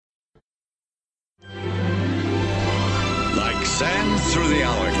through the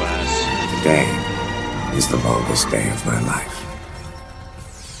hourglass. Today is the longest day of my life.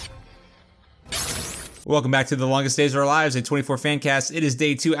 Welcome back to The Longest Days of Our Lives, a 24 fan cast. It is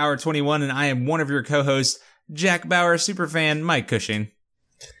day 2, hour 21, and I am one of your co-hosts, Jack Bauer, superfan Mike Cushing.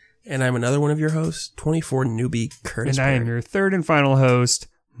 And I'm another one of your hosts, 24 newbie Curtis And I am your third and final host,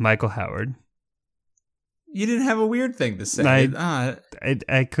 Michael Howard. You didn't have a weird thing to say. I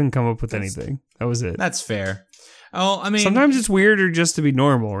couldn't come up with anything. That was it. That's fair. Oh, I mean... Sometimes it's weirder just to be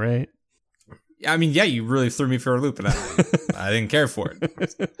normal, right? I mean, yeah, you really threw me for a loop, and I didn't care for it.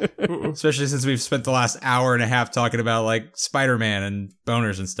 Especially since we've spent the last hour and a half talking about, like, Spider-Man and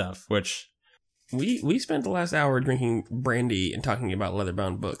boners and stuff, which... We spent the last hour drinking brandy and talking about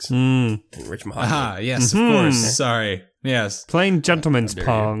leather-bound books and Rich Mahogany. Yes, of course. Sorry. Yes. Playing gentleman's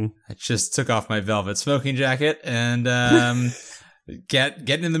pong. I just took off my velvet smoking jacket and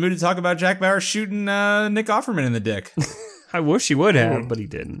getting in the mood to talk about Jack Bauer shooting Nick Offerman in the dick. I wish he would have, but he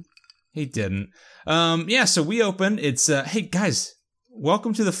didn't. He didn't. So we open. It's, hey, guys,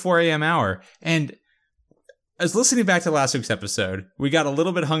 welcome to the 4 a.m. hour. And I was listening back to last week's episode. We got a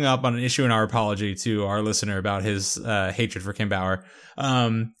little bit hung up on an issue in our apology to our listener about his hatred for Kim Bauer.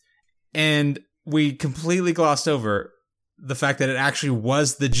 And we completely glossed over the fact that it actually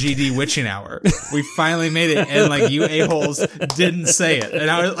was the GD witching hour. We finally made it, and like you a-holes didn't say it. And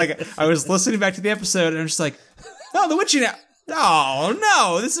I was listening back to the episode, and I'm just like, oh, the witching hour. Oh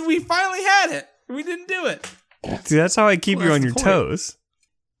no, we finally had it. We didn't do it. See, that's how I keep you on your toes.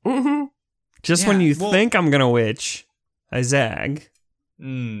 Mm-hmm. Just when you think I'm gonna witch, I zag.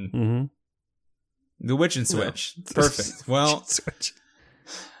 The witch and switch. Yeah. Perfect.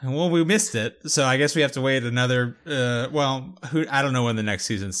 Well, we missed it, so I guess we have to wait another. I don't know when the next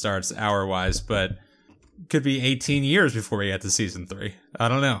season starts hour-wise, but could be 18 years before we get to season 3. I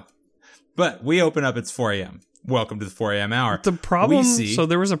don't know. But we open up. It's 4 a.m. Welcome to the 4 a.m. hour. The problem. So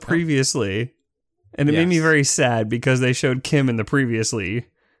there was a previously, and it made me very sad because they showed Kim in the previously.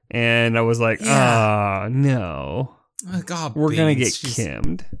 And I was like, no. God, we're going to get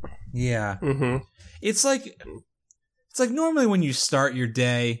Kimmed. Yeah. Mm-hmm. It's like normally when you start your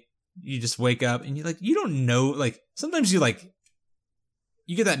day, you just wake up and you don't know, like, sometimes you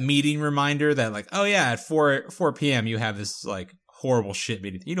get that meeting reminder that like, oh yeah, at 4 p.m. you have this like horrible shit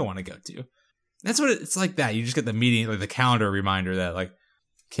meeting you don't want to go to. That's what it's like that. You just get the meeting, like the calendar reminder that like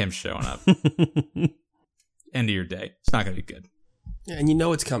Kim's showing up. End of your day. It's not going to be good. Yeah, and you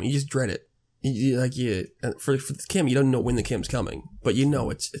know it's coming. You just dread it. For Kim, you don't know when the Kim's coming, but you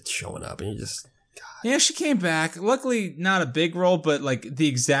know it's showing up, and you just. God. Yeah, she came back. Luckily, not a big role, but like the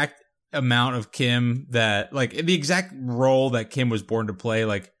exact amount of Kim that, like the exact role that Kim was born to play,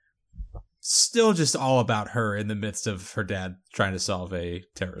 like still just all about her in the midst of her dad trying to solve a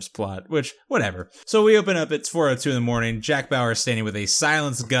terrorist plot, which, whatever. So we open up, it's 4:02 in the morning. Jack Bauer is standing with a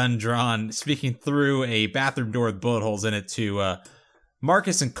silenced gun drawn, speaking through a bathroom door with bullet holes in it to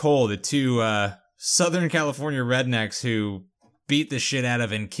Marcus and Cole, the two Southern California rednecks who beat the shit out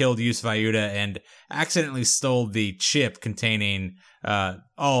of and killed Yusuf Ayuda and accidentally stole the chip containing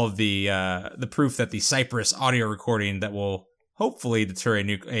all of the proof that the Cyprus audio recording that will hopefully deter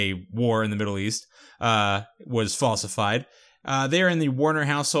a war in the Middle East was falsified. They're in the Warner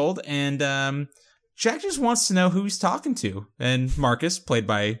household, and Jack just wants to know who he's talking to. And Marcus, played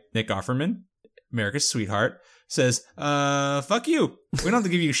by Nick Offerman, America's sweetheart, says, fuck you. We don't have to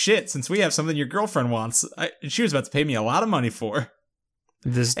give you shit since we have something your girlfriend wants. She was about to pay me a lot of money for.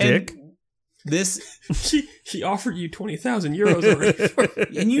 This dick? She offered you 20,000 euros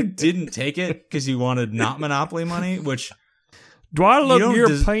already. And you didn't take it because you wanted not Monopoly money, which... Do I look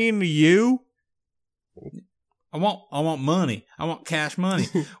you're paying to you? I want money. I want cash money.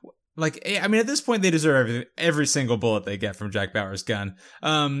 Like, I mean, at this point, they deserve every single bullet they get from Jack Bauer's gun.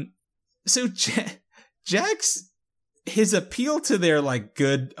 So Jack's, his appeal to their, like,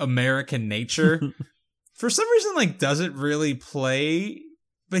 good American nature, for some reason, like, doesn't really play,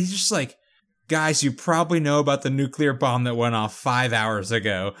 but he's just like, guys, you probably know about the nuclear bomb that went off 5 hours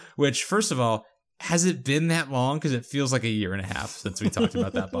ago, which, first of all, has it been that long? Because it feels like a year and a half since we talked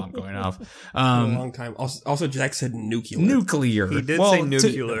about that bomb going off. A long time. Also, Jack said nuclear. Nuclear. He did say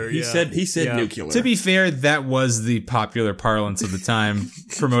nuclear. He said nuclear. To be fair, that was the popular parlance of the time,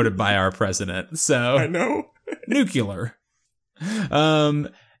 promoted by our president. So I know. Nuclear.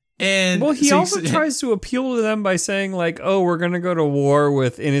 And he also tries to appeal to them by saying like, "Oh, we're gonna go to war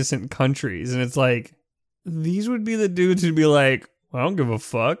with innocent countries," and it's like these would be the dudes who'd be like, well, "I don't give a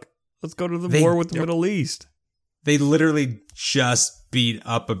fuck. Let's go to the war with the Middle East." They literally just beat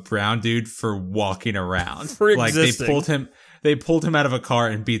up a brown dude for walking around. For existing. They pulled him out of a car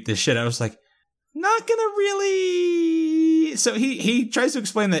and beat the shit. I was like, not gonna really. So he tries to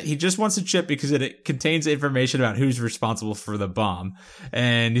explain that he just wants a chip because it contains information about who's responsible for the bomb.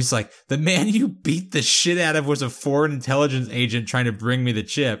 And he's like, the man you beat the shit out of was a foreign intelligence agent trying to bring me the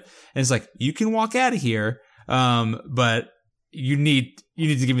chip. And it's like, you can walk out of here, but you need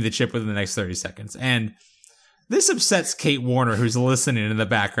to give me the chip within the next 30 seconds. And this upsets Kate Warner, who's listening in the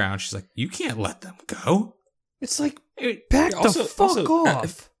background. She's like, you can't let them go. It's like, back the fuck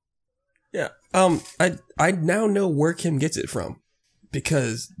off. Yeah. I now know where Kim gets it from,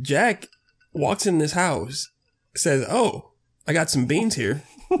 because Jack walks in this house, says, "Oh, I got some beans here.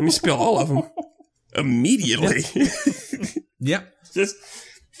 Let me spill all of them." Immediately. Yep. Just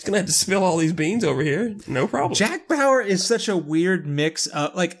gonna have to spill all these beans over here. No problem. Jack Bauer is such a weird mix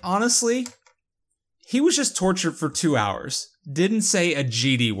of, like, honestly, he was just tortured for 2 hours. Didn't say a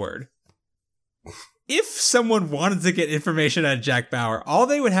GD word. If someone wanted to get information out of Jack Bauer, all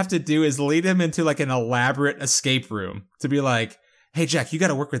they would have to do is lead him into like an elaborate escape room to be like, hey, Jack, you got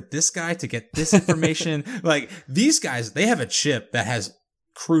to work with this guy to get this information. Like, these guys, they have a chip that has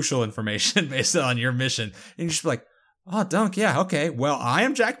crucial information based on your mission. And you just be like, oh, Dunk, yeah, okay. Well, I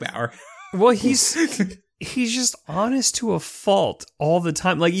am Jack Bauer. Well, he's just honest to a fault all the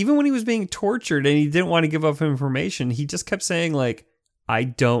time. Like, even when he was being tortured and he didn't want to give up information, he just kept saying, like, I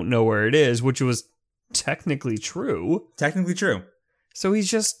don't know where it is, which was technically true. Technically true. So he's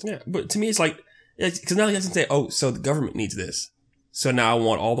just... Yeah, but to me it's like, because now he doesn't say, oh, so the government needs this, so now I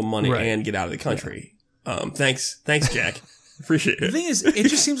want all the money and get out of the country. Yeah. Thanks Jack. Appreciate it. The thing is, it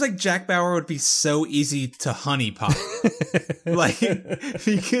just seems like Jack Bauer would be so easy to honeypot. Like,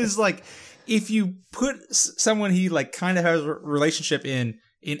 because like, if you put someone he like kind of has a relationship in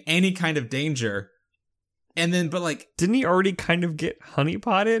any kind of danger, and then, but like... Didn't he already kind of get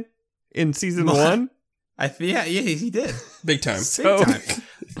honeypotted in season 1? Yeah, he did. Big time. So, Big time.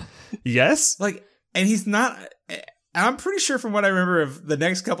 Yes? Like, and he's not... I'm pretty sure from what I remember of the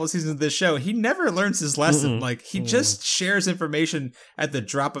next couple of seasons of this show, he never learns his lesson. Like, he just shares information at the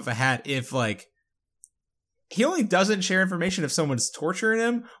drop of a hat if, like... He only doesn't share information if someone's torturing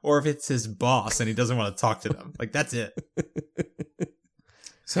him or if it's his boss and he doesn't want to talk to them. Like, that's it.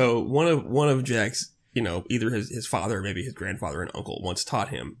 So, one of Jack's, you know, either his father or maybe his grandfather and uncle once taught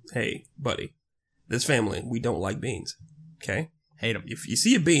him, hey, buddy, this family, we don't like beans. Okay? Hate them. If you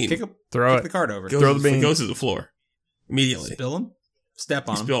see a bean, throw the card over. Throw the bean. Goes to the floor. Immediately. Spill them. Step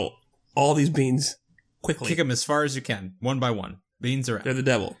on them. Spill all these beans quickly. Kick them as far as you can, one by one. Beans are out. They're the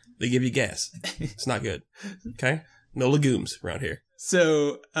devil. They give you gas. It's not good. Okay? No legumes around here.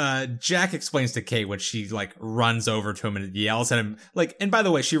 So, Jack explains to Kate when she, like, runs over to him and yells at him. Like, and by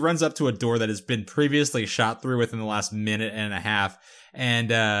the way, she runs up to a door that has been previously shot through within the last minute and a half.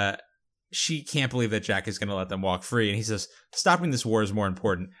 And, she can't believe that Jack is going to let them walk free. And he says, stopping this war is more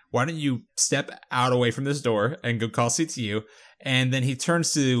important. Why don't you step out away from this door and go call CTU? And then he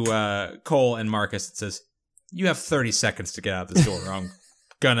turns to, Cole and Marcus and says, you have 30 seconds to get out this door or I'm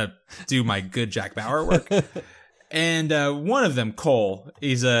gonna do my good Jack Bauer work. And one of them, Cole,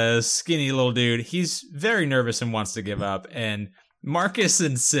 he's a skinny little dude. He's very nervous and wants to give up. And Marcus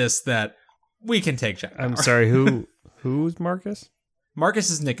insists that we can take Jack Bauer. I'm sorry, who's Marcus? Marcus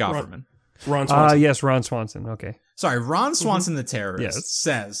is Nick Offerman. Ron Swanson. Yes, Ron Swanson. Okay. Sorry, Ron Swanson, the terrorist,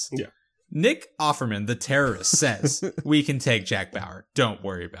 says, Nick Offerman, the terrorist, says, we can take Jack Bauer. Don't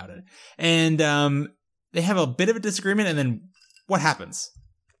worry about it. And they have a bit of a disagreement, and then what happens?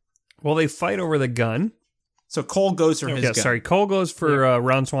 Well, they fight over the gun. So Cole goes for his gun. Sorry, Cole goes for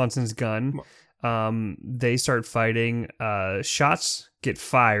Ron Swanson's gun. They start fighting. Shots get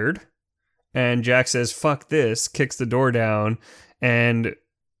fired. And Jack says, fuck this, kicks the door down, and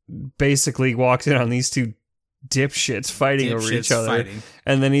basically walks in on these two dipshits fighting over each other.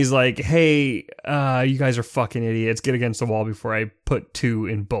 And then he's like, hey, you guys are fucking idiots. Get against the wall before I put two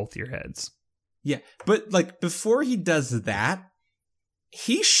in both your heads. Yeah, but like before he does that,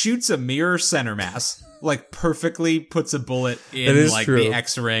 he shoots a mirror center mass, like perfectly puts a bullet in like the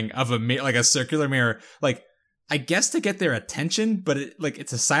X-ring of like a circular mirror, like I guess to get their attention, but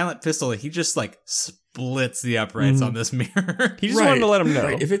it's a silent pistol. He just like splits the uprights on this mirror. He just wanted to let them know.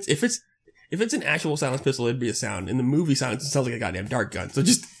 Right. If it's an actual silent pistol, it'd be a sound. In the movie silence, it sounds like a goddamn dart gun. So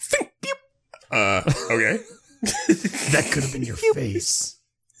just okay. That could have been your face.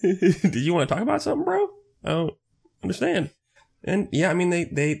 Did you want to talk about something, bro? I don't understand. And yeah, I mean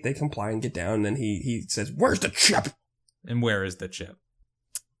they comply and get down, and then he says, "Where's the chip?" And where is the chip?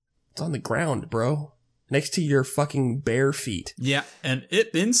 It's on the ground, bro. Next to your fucking bare feet. Yeah, and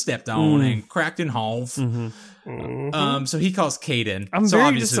it been stepped on and cracked in half. So he calls Kate in. I'm so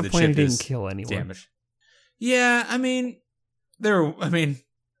very disappointed he didn't kill anyone. Damaged. Yeah, I mean, there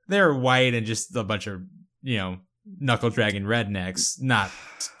they're white and just a bunch of, knuckle dragging rednecks, not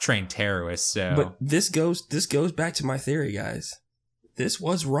trained terrorists. So, but this goes back to my theory, guys. This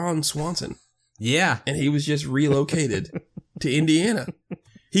was Ron Swanson. Yeah, and he was just relocated to Indiana.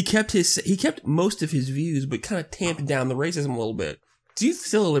 He kept most of his views, but kind of tamped down the racism a little bit.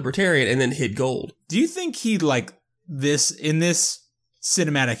 Still a libertarian, and then hit gold. Do you think he this in this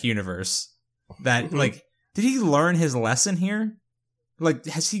cinematic universe that did he learn his lesson here? Like,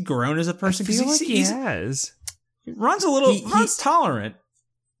 has he grown as a person? I feel like he has. Ron's tolerant.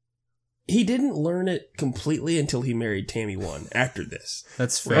 He didn't learn it completely until he married Tammy One after this.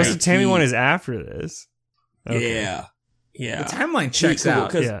 That's fair. Also, Tammy One is after this. Okay. Yeah. The timeline checks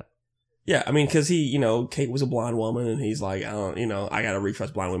out. Yeah, I mean, because he, Kate was a blonde woman, and he's like, I got to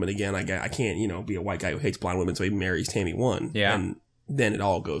retrust blonde women again. I can't, be a white guy who hates blonde women, so he marries Tammy One. Yeah. And then it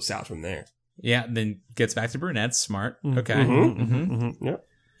all goes south from there. Yeah, then gets back to brunettes. Smart. Mm-hmm. Okay. Mm-hmm. Yep.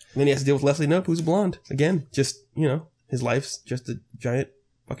 And then he has to deal with Leslie Knope, who's a blonde. Again, just, his life's just a giant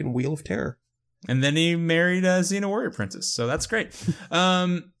fucking wheel of terror. And then he married Xena Warrior Princess, so that's great.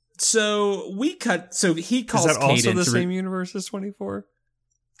 So we cut. So he calls. Is that Kate also the same universe as 24?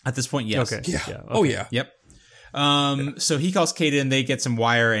 At this point, yes. Okay. Yeah. Okay. Oh yeah. Yep. So he calls Kate in, they get some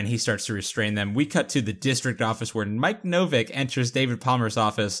wire, and he starts to restrain them. We cut to the district office where Mike Novick enters David Palmer's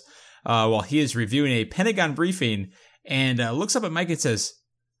office while he is reviewing a Pentagon briefing, and looks up at Mike and says,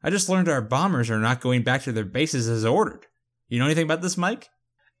 "I just learned our bombers are not going back to their bases as ordered. You know anything about this, Mike?"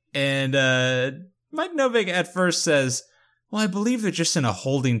 And Mike Novick at first says, "Well, I believe they're just in a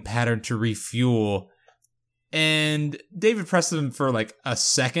holding pattern to refuel." And David presses him for a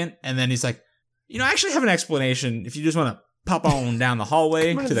second, and then he's like, I actually have an explanation if you just want to pop on down the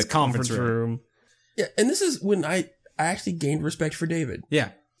hallway to the conference room. Yeah, and this is when I actually gained respect for David. Yeah.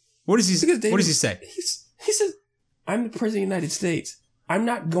 What does he say? What does he say? He says, "I'm the president of the United States. I'm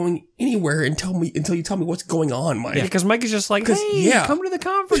not going anywhere until you tell me what's going on, Mike." Yeah, because Mike is just like, "Hey, come to the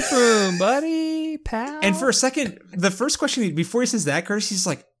conference room, buddy, pal." And for a second, the first question before he says that, Curtis, he's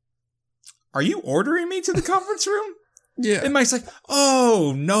like, "Are you ordering me to the conference room?" Yeah. And Mike's like,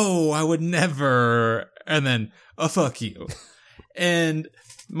 "Oh, no, I would never." And then, "Oh, fuck you." And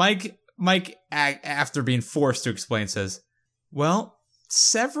Mike, after being forced to explain, says, "Well,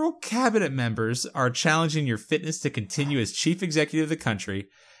 several cabinet members are challenging your fitness to continue as chief executive of the country."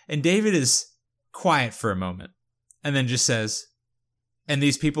 And David is quiet for a moment and then just says, "And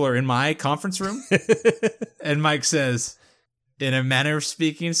these people are in my conference room?" And Mike says, "In a manner of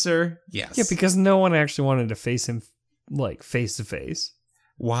speaking, sir, yes." Yeah, because no one actually wanted to face him face to face.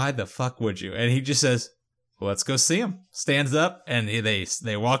 Why the fuck would you? And he just says, "Well, let's go see him." Stands up and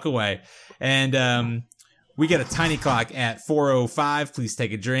they walk away. And we get a tiny clock at 4:05. Please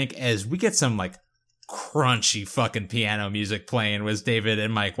take a drink, as we get some crunchy fucking piano music playing as David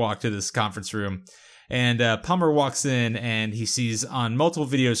and Mike walk to this conference room. And Palmer walks in and he sees on multiple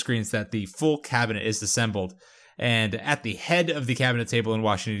video screens that the full cabinet is assembled. And at the head of the cabinet table in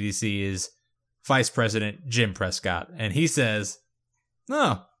Washington, D.C. is Vice President Jim Prescott. And he says,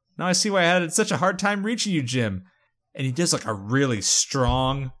 "Oh, now I see why I had such a hard time reaching you, Jim." And he does a really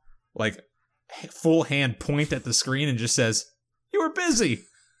strong, full hand point at the screen and just says, "You were busy."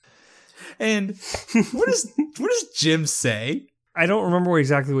 And what does Jim say? I don't remember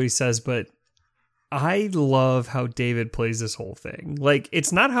exactly what he says, but I love how David plays this whole thing.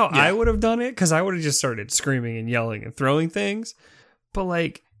 It's not how I would have done it, because I would have just started screaming and yelling and throwing things.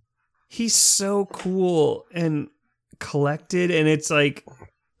 But he's so cool and collected, and it's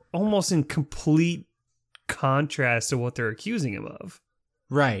almost in complete contrast to what they're accusing him of.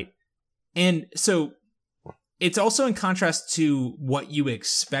 Right. And so it's also in contrast to what you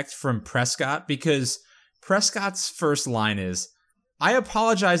expect from Prescott, because Prescott's first line is, "I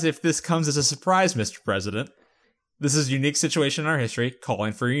apologize if this comes as a surprise, Mr. President. This is a unique situation in our history,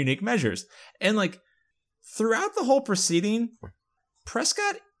 calling for unique measures." And throughout the whole proceeding,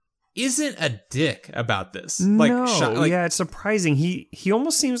 Prescott isn't a dick about this. Yeah, it's surprising. He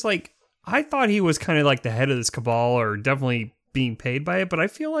almost seems like, I thought he was kind of the head of this cabal, or definitely being paid by it, but I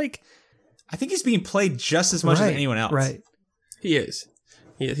feel I think he's being played just as much as anyone else. Right. He is.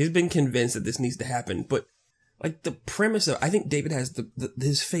 He's been convinced that this needs to happen, but the premise of, I think David has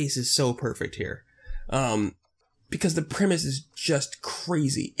his face is so perfect here. Because the premise is just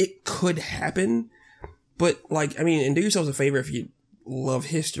crazy. It could happen, but and do yourselves a favor if you love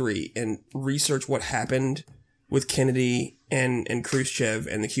history and research what happened with Kennedy and Khrushchev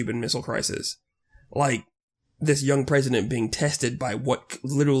and the Cuban Missile Crisis. This young president being tested by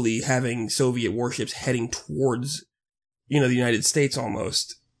literally having Soviet warships heading towards, the United States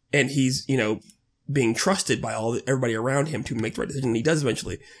almost. And he's, being trusted by everybody around him to make the right decision. And he does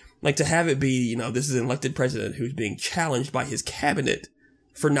eventually. Like, to have it be, this is an elected president who's being challenged by his cabinet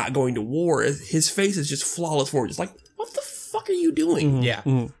for not going to war. His face is just flawless forward. Just like, what the fuck are you doing? Mm-hmm. Yeah.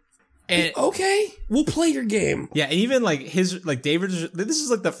 Mm-hmm. And okay, we'll play your game. Yeah, and even David, this is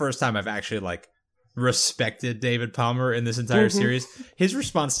like the first time I've actually respected David Palmer in this entire series. His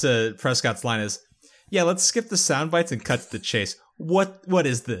response to Prescott's line is, "Yeah, let's skip the sound bites and cut to the chase. What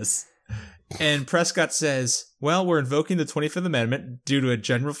is this?" And Prescott says, "Well, we're invoking the 25th Amendment due to a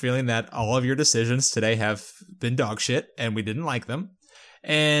general feeling that all of your decisions today have been dog shit and we didn't like them."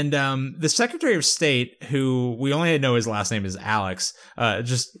 And the Secretary of State, who we only know his last name is Alex,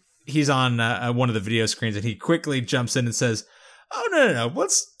 he's on one of the video screens and he quickly jumps in and says, "Oh, no.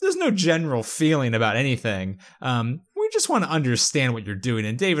 There's no general feeling about anything. We just want to understand what you're doing.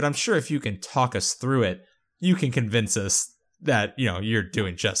 And David, I'm sure if you can talk us through it, you can convince us that, you're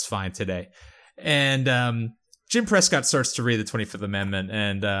doing just fine today." And Jim Prescott starts to read the 25th Amendment,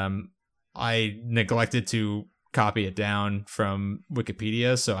 and I neglected to copy it down from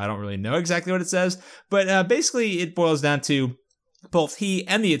Wikipedia, so I don't really know exactly what it says. But basically, it boils down to both he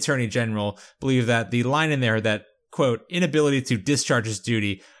and the Attorney General believe that the line in there that, quote, inability to discharge his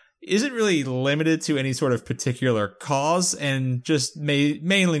duty isn't really limited to any sort of particular cause and just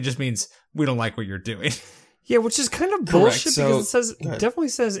mainly just means we don't like what you're doing. Yeah, which is kind of bullshit because it definitely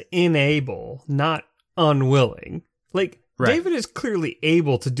says unable, not unwilling. Like, right. David is clearly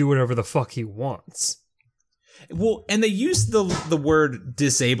able to do whatever the fuck he wants. Well, and they use the word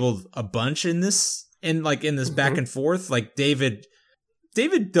disabled a bunch in this back and forth. Like David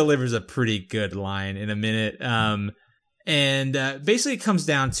delivers a pretty good line in a minute. And basically it comes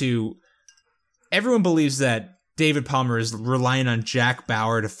down to everyone believes that David Palmer is relying on Jack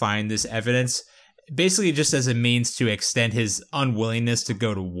Bauer to find this evidence, basically just as a means to extend his unwillingness to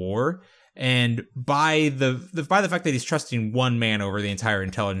go to war. And by the fact that he's trusting one man over the entire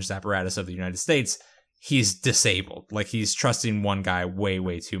intelligence apparatus of the United States, he's disabled. Like, he's trusting one guy way,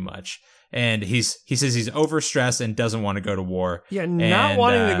 way too much. And he says he's overstressed and doesn't want to go to war. Yeah, not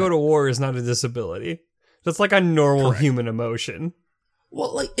wanting to go to war is not a disability. That's like a normal human emotion.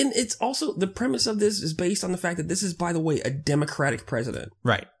 Well, and it's also, the premise of this is based on the fact that this is, by the way, a Democratic president.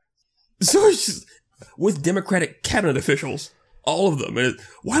 Right. So it's just, with Democratic cabinet officials, all of them. And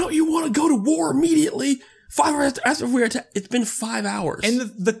why don't you want to go to war immediately? 5 hours after we attacked, it's been 5 hours. And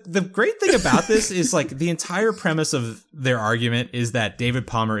the great thing about this is, the entire premise of their argument is that David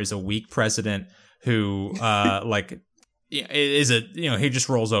Palmer is a weak president who, he just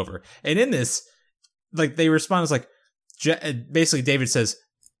rolls over. And in this, they respond as basically David says,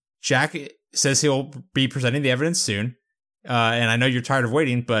 Jack says he'll be presenting the evidence soon. And I know you're tired of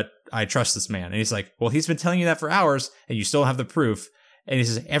waiting, but I trust this man. And he's like, well, he's been telling you that for hours and you still have the proof. And he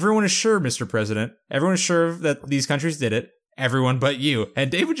says, everyone is sure, Mr. President. Everyone is sure that these countries did it. Everyone but you. And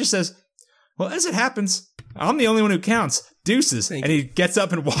David just says, well, as it happens, I'm the only one who counts. Deuces. And he gets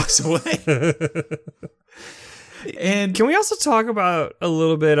up and walks away. And can we also talk about a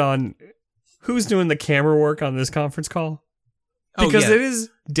little bit on who's doing the camera work on this conference call? Because it is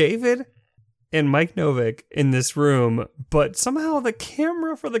David and Mike Novick in this room, but somehow the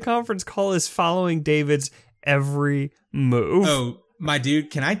camera for the conference call is following David's every move. Oh, my dude,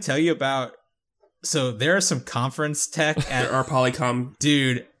 can I tell you about... So there are some conference tech at... There are Polycom.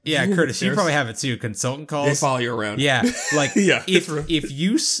 Dude, yeah, Curtis, you probably have it too. Consultant calls. They follow you around. Yeah, if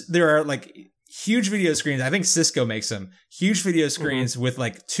you... There are, huge video screens. I think Cisco makes them. Huge video screens with,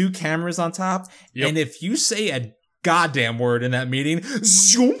 2 cameras on top. Yep. And if you say a goddamn word in that meeting,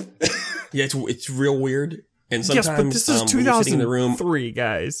 zoom... Yeah, it's real weird. And sometimes... Yes, but this is 2003,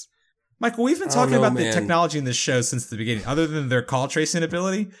 guys. Michael, we've been talking about the technology in this show since the beginning. Other than their call tracing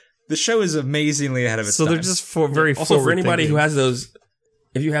ability, the show is amazingly ahead of its time. So they're just very also for anybody who has those,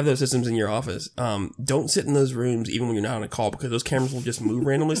 if you have those systems in your office, don't sit in those rooms even when you're not on a call because those cameras will just move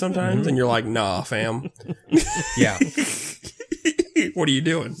randomly sometimes, and you're like, nah, fam. Yeah. What are you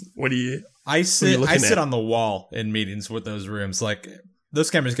doing? I sit on the wall in meetings with those rooms. Those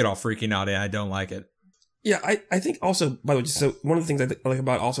cameras get all freaky naughty. I don't like it. Yeah, I think also, by the way, so one of the things I like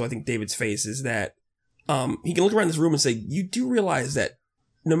about also, I think, David's face is that he can look around this room and say, you do realize that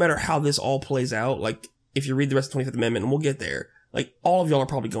no matter how this all plays out, if you read the rest of the 25th Amendment, and we'll get there, all of y'all are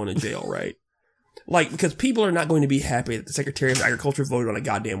probably going to jail, right? Because people are not going to be happy that the Secretary of Agriculture voted on a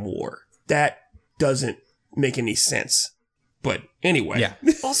goddamn war. That doesn't make any sense. But anyway. Yeah.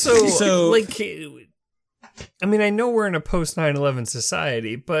 Also, I mean, I know we're in a post 9/11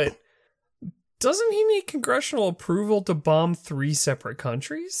 society, but doesn't he need congressional approval to bomb 3 separate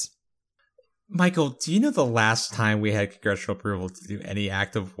countries? Michael, do you know the last time we had congressional approval to do any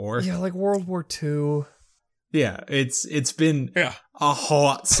act of war? Yeah, like World War II. Yeah, it's been a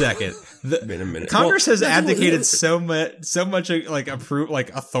hot second. Been a minute. Congress has abdicated so much like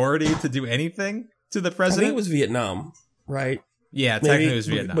authority to do anything to the I president. think it was Vietnam, right? Yeah, technically it was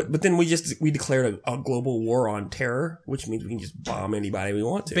Vietnam. But then we declared a global war on terror, which means we can just bomb anybody we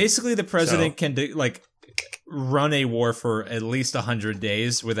want to. Basically, the president can run a war for at least 100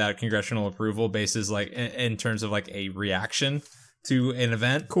 days without congressional approval, basis like in terms of like a reaction to an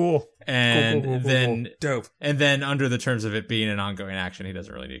event. Cool. And then dope. And then under the terms of it being an ongoing action, he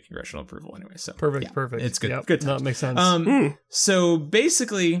doesn't really need congressional approval anyway. So perfect. It's good. Yep. Good. No, it makes sense. So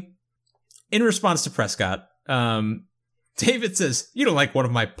basically, in response to Prescott, David says, "You don't like one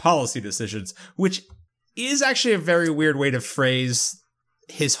of my policy decisions," which is actually a very weird way to phrase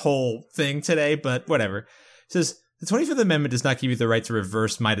his whole thing today, but whatever. He says, "The 25th Amendment does not give you the right to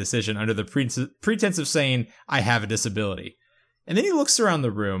reverse my decision under the pretense of saying I have a disability." And then he looks around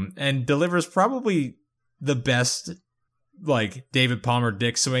the room and delivers probably the best, like, David Palmer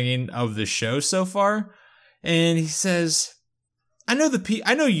dick swinging of the show so far. And he says, I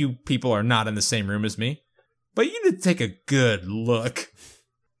know you people are not in the same room as me, but you need to take a good look.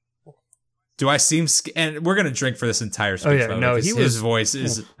 Do I seem and we're going to drink for this entire speech. Oh, yeah. No, his voice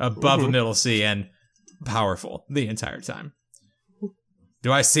is above a middle C and powerful the entire time.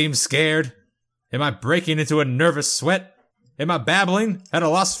 Do I seem scared? Am I breaking into a nervous sweat? Am I babbling at a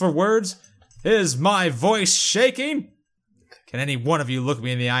loss for words? Is my voice shaking? Can any one of you look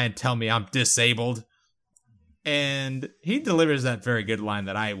me in the eye and tell me I'm disabled? And he delivers that very good line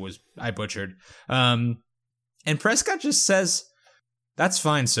that I butchered. And Prescott just says, "That's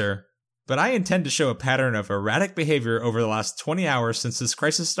fine, sir, but I intend to show a pattern of erratic behavior over the last 20 hours since this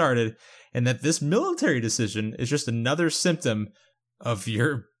crisis started, and that this military decision is just another symptom of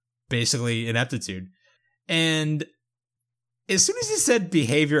your basically ineptitude." And as soon as he said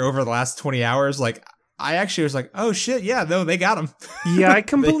behavior over the last 20 hours, like, I actually was like, oh shit, yeah, no, they got him. Yeah, I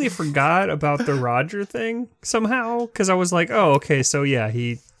completely forgot about the Roger thing somehow, because I was like, oh, okay, so yeah,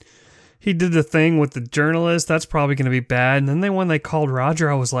 he did the thing with the journalist, that's probably going to be bad. And then when they called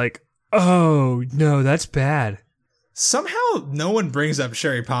Roger, I was like, oh, no, that's bad. Somehow no one brings up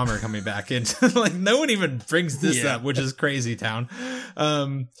Sherry Palmer coming back in. Like, no one even brings this up, which is crazy town.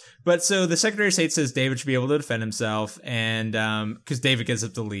 But so the Secretary of State says David should be able to defend himself, and because David gets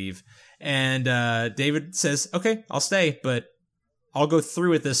up to leave. And David says, okay, I'll stay, but I'll go through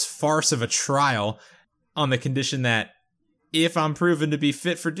with this farce of a trial on the condition that if I'm proven to be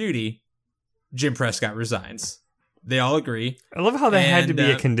fit for duty, Jim Prescott resigns. They all agree. I love how that had to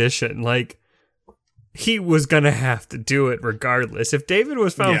be a condition. Like, he was going to have to do it regardless. If David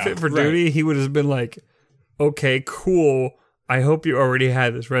was found fit for duty, he would have been like, okay, cool. I hope you already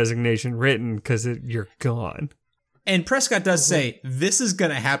had this resignation written because you're gone. And Prescott does say, this is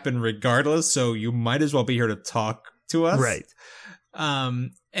going to happen regardless, so you might as well be here to talk to us. Right. So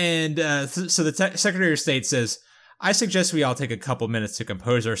the Secretary of State says, I suggest we all take a couple minutes to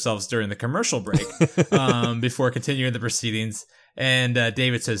compose ourselves during the commercial break before continuing the proceedings. And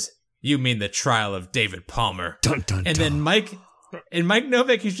David says, you mean the trial of David Palmer. Dun, dun, and dun. then Mike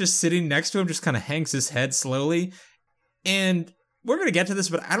Novak, who's just sitting next to him, just kind of hangs his head slowly. And we're going to get to this,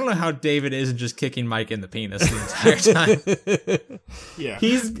 but I don't know how David isn't just kicking Mike in the penis the entire time. Yeah.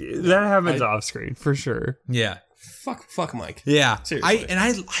 That happens off screen, for sure. Yeah. Fuck Mike. Yeah. Seriously.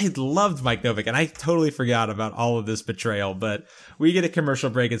 I loved Mike Novak, and I totally forgot about all of this betrayal, but we get a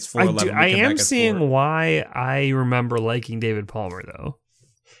commercial break. It's 4:11. I am seeing why I remember liking David Palmer, though.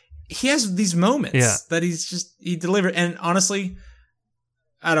 He has these moments that he delivered, and honestly,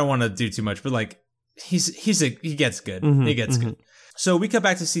 I don't want to do too much, but like he gets good. Mm-hmm, he gets good. So we cut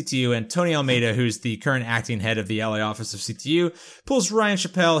back to CTU, and Tony Almeida, who's the current acting head of the LA office of CTU, pulls Ryan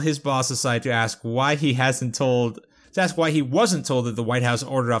Chappelle, his boss, aside to ask why he wasn't told that the White House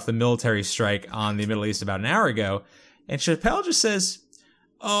ordered off the military strike on the Middle East about an hour ago. And Chappelle just says,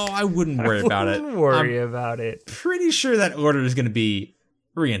 "Oh, I wouldn't worry about it. About it. Pretty sure that order is going to be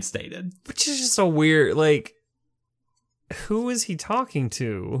reinstated." Which is just so weird. Like, who is he talking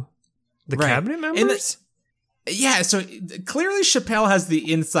to? The cabinet members? Yeah, so clearly Chappelle has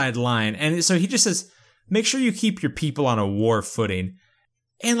the inside line, and so he just says, make sure you keep your people on a war footing.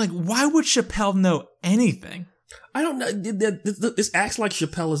 And like, why would Chappelle know anything? I don't know. This acts like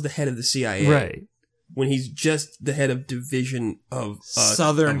Chappelle is the head of the CIA. Right. When he's just the head of division of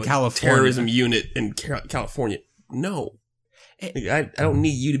Southern California terrorism unit in California. No. I don't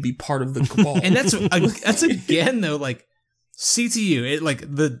need you to be part of the cabal. And that's again, though, like,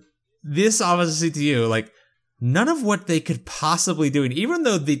 CTU, this office of CTU, like, none of what they could possibly do, and even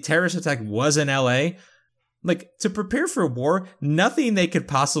though the terrorist attack was in LA, like, to prepare for war, nothing they could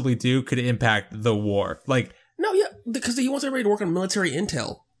possibly do could impact the war. Like, no, yeah, because he wants everybody to work on military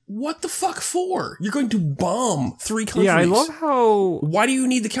intel. What the fuck for? You're going to bomb 3 countries. Yeah, I love how... Why do you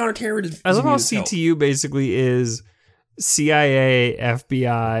need the counterterrorism? I love how CTU basically is CIA,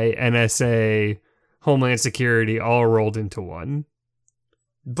 FBI, NSA, Homeland Security all rolled into one.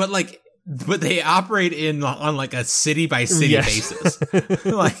 But they operate on like a city by city basis.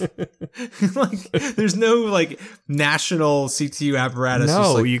 like there's no like national CTU apparatus.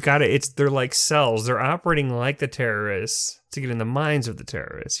 No, like, you gotta, they're like cells. They're operating like the terrorists to get in the minds of the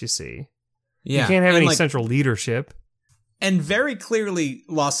terrorists, you see. Yeah. You can't have any like, central leadership. And very clearly,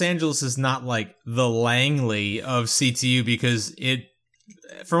 Los Angeles is not like the Langley of CTU because it,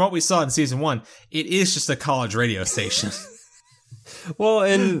 from what we saw in season 1, it is just a college radio station. Well,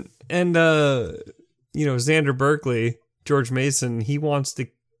 and you know, Xander Berkeley, George Mason, he wants to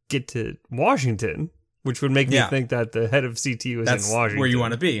get to Washington, which would make me think that the head of CTU is That's in Washington. where you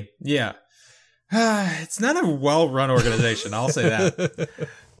want to be. Yeah. It's not a well-run organization, I'll say that.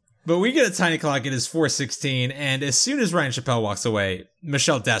 But we get a tiny clock. It is 4:16, and as soon as Ryan Chappelle walks away,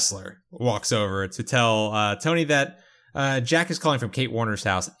 Michelle Dessler walks over to tell Tony that Jack is calling from Kate Warner's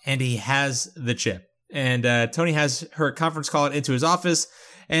house, and he has the chip. And Tony has her conference call it into his office,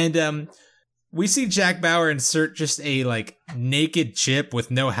 and we see Jack Bauer insert just a like naked chip with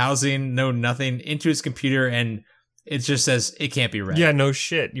no housing, no nothing into his computer, and it just says it can't be read. Yeah, no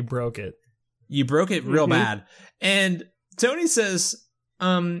shit, you broke it. You broke it real bad. And Tony says,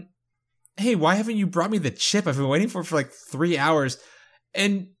 hey, why haven't you brought me the chip? I've been waiting for it for like 3 hours.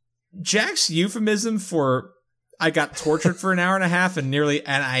 And Jack's euphemism for I got tortured for an hour and a half and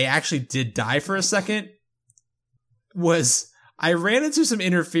I actually did die for a second was I ran into some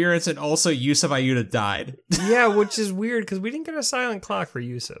interference and also Yusuf Ayuda died. Yeah, which is weird because we didn't get a silent clock for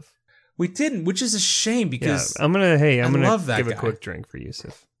Yusuf. We didn't, which is a shame because I'm gonna love that give guy. a quick drink for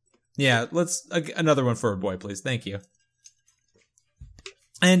Yusuf. Yeah, let's another one for a boy, please. Thank you.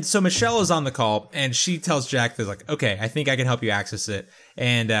 And so Michelle is on the call, and she tells Jack that, like, okay, I think I can help you access it,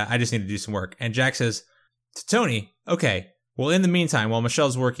 and I just need to do some work. And Jack says to Tony, okay, well, in the meantime, while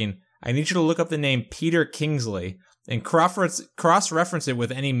Michelle's working, I need you to look up the name Peter Kingsley and cross-reference it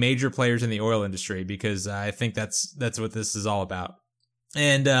with any major players in the oil industry, because I think that's what this is all about.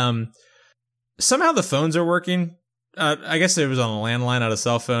 And somehow the phones are working. I guess it was on a landline, not a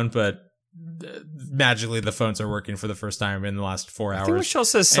cell phone, but magically the phones are working for the first time in the last 4 hours. I think Michelle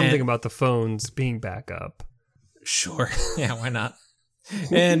says something about the phones being back up. Sure. Yeah, why not?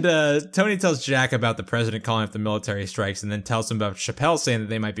 And Tony tells Jack about the president calling up the military strikes and then tells him about Chappelle saying that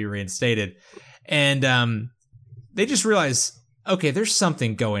they might be reinstated. And they just realize, okay, there's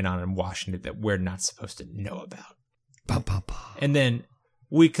something going on in Washington that we're not supposed to know about. Bum, bum, bum. And then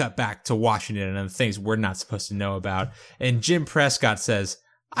we cut back to Washington and the things we're not supposed to know about. And Jim Prescott says,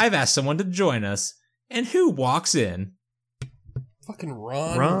 I've asked someone to join us. And who walks in? Fucking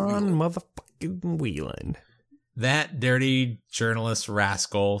Ron motherfucking Whelan. That dirty journalist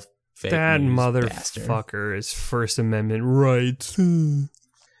rascal. Fake that news motherfucker is First Amendment rights.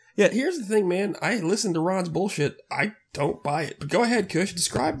 Yeah, here's the thing, man. I listen to Ron's bullshit. I don't buy it. But go ahead, Kush.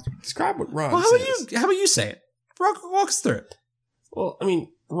 Describe what Ron says. How about you say it? Walk us through it. Well, I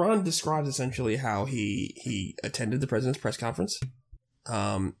mean, Ron describes essentially how he attended the president's press conference.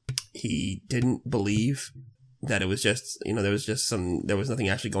 He didn't believe that it was just, there was nothing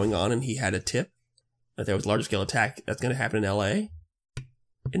actually going on, and he had a tip that there was a larger scale attack that's going to happen in LA.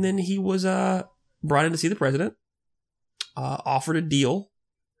 And then he was brought in to see the president, offered a deal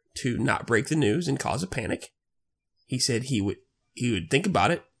to not break the news and cause a panic. He said he would think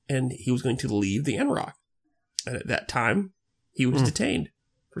about it, and he was going to leave the NROC. And at that time, he was detained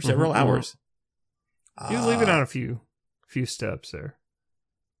for several hours. He was leaving out a few steps there.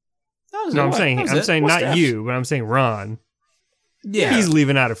 No, I'm saying not steps? you, but I'm saying Ron. Yeah, he's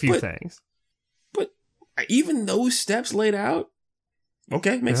leaving out a few things. But even those steps laid out,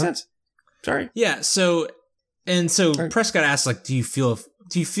 okay, makes sense. Sorry. Yeah. So Prescott asks, like, do you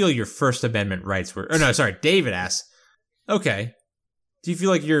feel your First Amendment rights were? Or no, sorry, David asks, okay, do you feel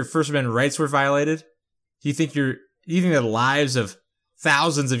like your First Amendment rights were violated? Do you think the lives of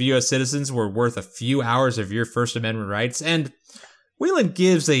thousands of U.S. citizens were worth a few hours of your First Amendment rights? And Whelan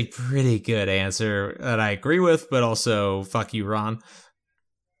gives a pretty good answer that I agree with, but also, fuck you, Ron.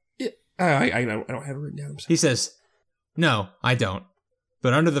 Yeah, I don't have it written down. He says, no, I don't.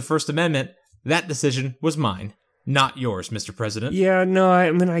 But under the First Amendment, that decision was mine, not yours, Mr. President. Yeah, no,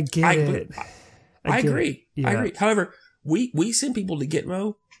 I mean, I get it. I agree. Yeah. I agree. However, we send people to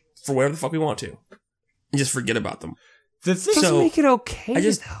Gitmo for whatever the fuck we want to. and just forget about them. The thing Doesn't make it okay,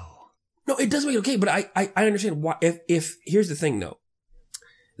 though. No, it does make it okay, but I understand why. If here's the thing, though,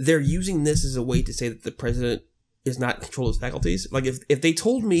 they're using this as a way to say that the president is not in control of his faculties. Like if they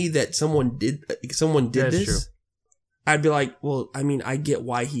told me that someone did this, true. I'd be like, well, I mean, I get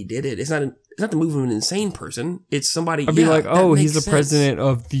why he did it. It's not the move of an insane person. It's somebody. I'd be like, oh, he's the president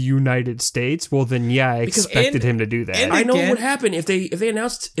of the United States. Well, then, yeah, I expected him to do that. And I know what would happen if they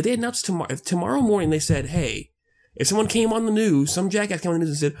announced tomorrow morning. They said, hey. If someone came on the news, some jackass came on the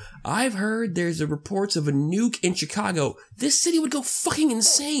news and said, I've heard there's reports of a nuke in Chicago, this city would go fucking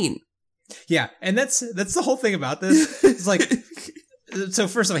insane. Yeah, and that's the whole thing about this. It's like, so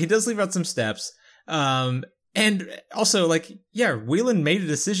first of all, he does leave out some steps. And also, like, yeah, Whelan made a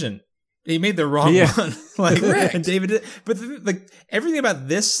decision. He made the wrong one. Like, correct. And David did. But like everything about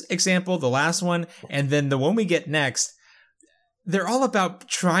this example, the last one, and then the one we get next, they're all about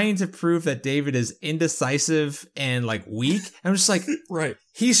trying to prove that David is indecisive and like weak. I'm just like, right.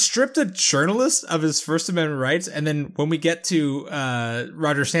 He stripped a journalist of his First Amendment rights, and then when we get to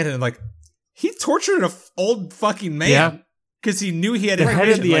Roger Stanton, like he tortured an old fucking man because he knew he had the head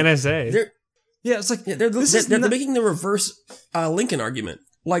of the like, NSA. Yeah, it's like they're making the reverse Lincoln argument.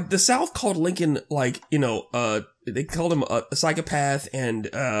 Like the South called Lincoln, like they called him a psychopath and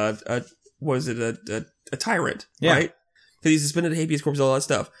a tyrant, right? Because he's suspended habeas corpus, all that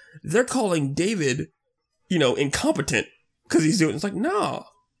stuff. They're calling David, incompetent because he's doing. It's like, no,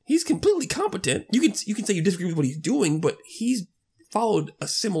 he's completely competent. You can say you disagree with what he's doing, but he's followed a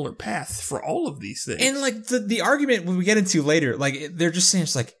similar path for all of these things. And like the argument when we get into later, like they're just saying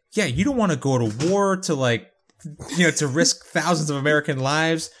it's like, yeah, you don't want to go to war to like, to risk thousands of American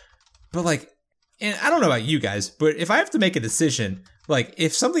lives, but like, and I don't know about you guys, but if I have to make a decision. Like,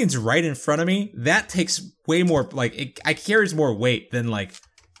 if something's right in front of me, that takes way more, like, it carries more weight than, like,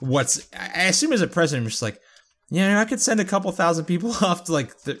 I assume as a president, I'm just like, I could send a couple thousand people off to,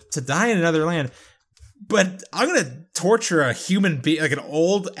 like, to die in another land, but I'm gonna torture a human being, like, an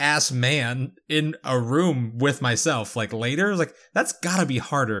old-ass man in a room with myself, like, later. Like, that's gotta be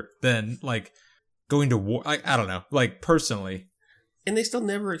harder than, like, going to war. Like, I don't know, like, personally. And they still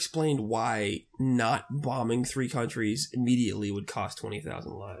never explained why not bombing 3 countries immediately would cost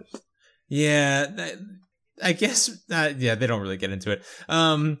 20,000 lives. Yeah, I guess, they don't really get into it.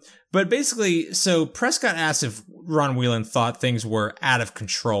 But basically, so Prescott asked if Ron Whelan thought things were out of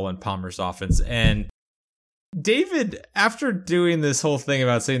control in Palmer's office. And David, after doing this whole thing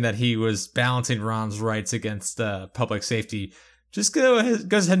about saying that he was balancing Ron's rights against public safety, just goes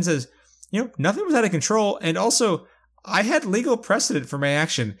ahead and says, nothing was out of control. And also, I had legal precedent for my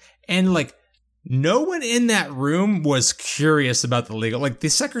action, and like no one in that room was curious about the legal. Like the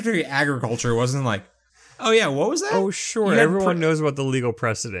Secretary of Agriculture wasn't like, "Oh yeah, what was that?" Oh sure, everyone knows about the legal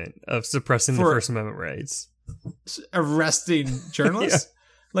precedent of suppressing the First Amendment rights, arresting journalists.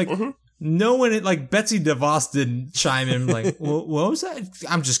 Like no one, like Betsy DeVos didn't chime in. Like, what was that?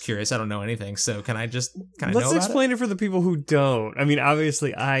 I'm just curious. I don't know anything, so can I know about it? Let's explain it for the people who don't. I mean,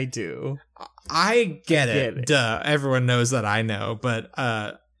 obviously, I do. I get it. Duh. Everyone knows that I know. But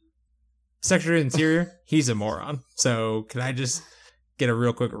Secretary of the Interior, he's a moron. So can I just get a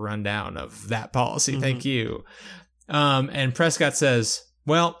real quick rundown of that policy? Thank you. And Prescott says,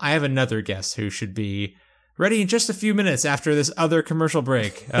 well, I have another guest who should be ready in just a few minutes after this other commercial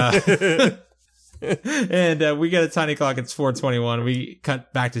break. And we get a tiny clock. It's 4:21. We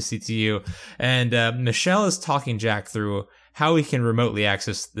cut back to CTU. And Michelle is talking Jack through how he can remotely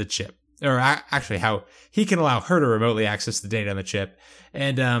access the chip. Or actually how he can allow her to remotely access the data on the chip.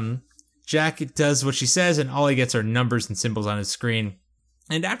 And Jack does what she says, and all he gets are numbers and symbols on his screen.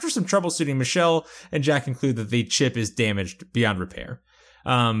 And after some troubleshooting, Michelle and Jack conclude that the chip is damaged beyond repair.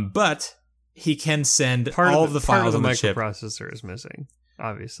 But he can send all of the files on the chip. Part of the microprocessor is missing,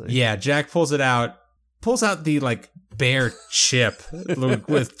 obviously. Yeah, Jack pulls out the like bare chip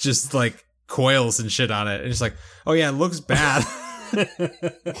with just like coils and shit on it. And it's like, oh yeah, it looks bad. I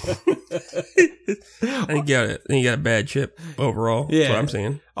think you got a bad chip overall. Yeah. That's what I'm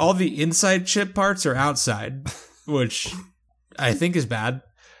saying. All the inside chip parts are outside, which I think is bad.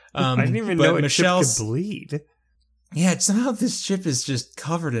 I didn't even know a chip could bleed. Yeah, somehow this chip is just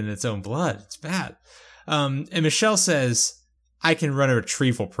covered in its own blood. It's bad. And Michelle says, I can run a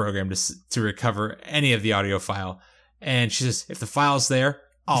retrieval program to recover any of the audio file. And she says, if the file's there,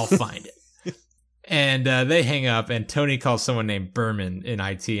 I'll find it. And they hang up, and Tony calls someone named Berman in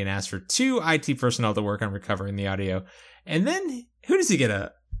IT and asks for 2 IT personnel to work on recovering the audio. And then, who does he get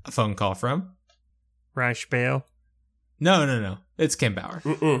a phone call from? Rash Bale? No. It's Kim Bauer.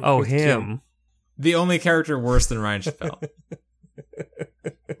 Oh, him. The only character worse than Ryan Chappelle.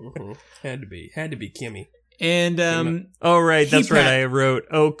 Had to be Kimmy. And oh right, that's right. I wrote,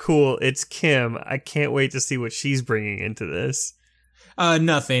 "Oh cool, it's Kim. I can't wait to see what she's bringing into this."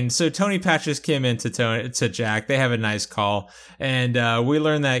 Nothing. So Tony patches Kim into to Jack. They have a nice call, and we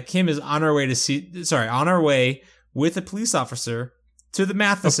learn that Kim is on her way with a police officer to the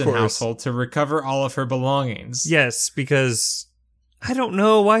Matheson household to recover all of her belongings. Yes, because I don't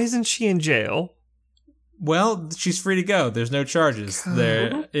know, why isn't she in jail? Well, she's free to go. There's no charges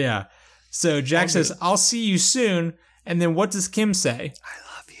there. Yeah. So Jack says, "I'll see you soon." And then what does Kim say?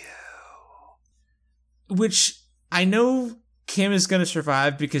 "I love you." Which I know Kim is going to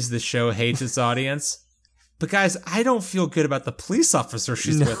survive because the show hates its audience. But guys, I don't feel good about the police officer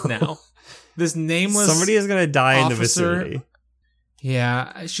she's with now. This nameless somebody is going to die officer, in the vicinity.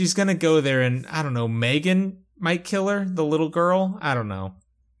 Yeah, she's going to go there and I don't know, Megan might kill her, the little girl. I don't know.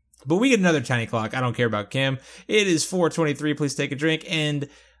 But we get another tiny clock. I don't care about Kim. It is 4:23. Please take a drink. And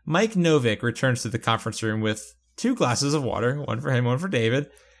Mike Novick returns to the conference room with 2 glasses of water, one for him, one for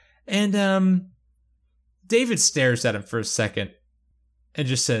David. And David stares at him for a second and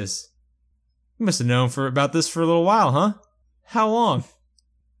just says, "You must have known about this for a little while, huh? How long?"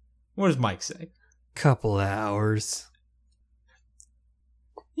 What does Mike say? "Couple hours."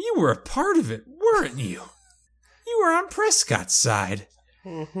 "You were a part of it, weren't you? You were on Prescott's side."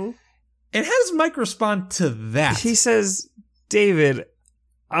 Mm-hmm. And how does Mike respond to that? He says, "David,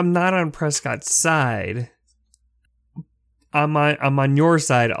 I'm not on Prescott's side. I'm on your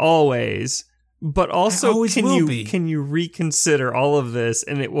side always. But also, can you reconsider all of this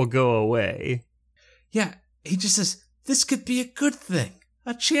and it will go away?" Yeah, he just says, "This could be a good thing.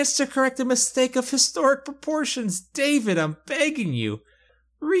 A chance to correct a mistake of historic proportions. David, I'm begging you,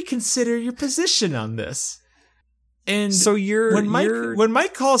 reconsider your position on this." And so when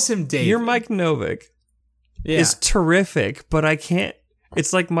Mike calls him David, your Mike Novick is terrific, but I can't.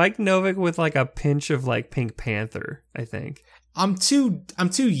 It's like Mike Novick with like a pinch of like Pink Panther, I think. I'm too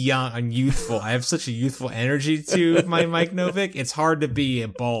young and youthful. I have such a youthful energy to my Mike Novick. It's hard to be a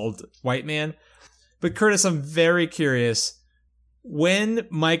bald white man. But Curtis, I'm very curious. When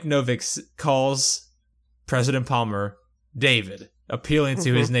Mike Novick calls President Palmer David, appealing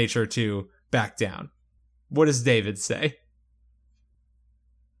to his nature to back down, what does David say?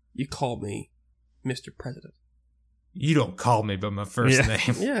 "You call me Mr. President." "You don't call me by my first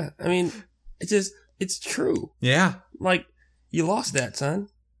name." Yeah, I mean, it's true. Yeah. Like, you lost that, son.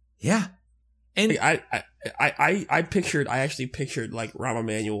 Yeah. And like, I actually pictured like Rahm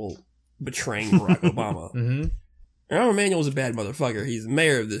Emanuel betraying Barack Obama. Mm-hmm. Rahm Emanuel's a bad motherfucker. He's the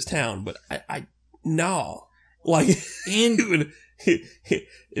mayor of this town, but no. Like, it'd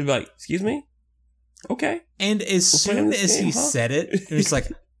be like, "Excuse me? Okay." And as soon as he said it, it's like,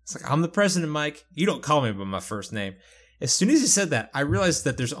 "I'm the president, Mike. You don't call me by my first name." As soon as he said that, I realized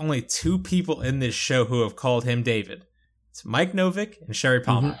that there's only 2 people in this show who have called him David. It's Mike Novick and Sherry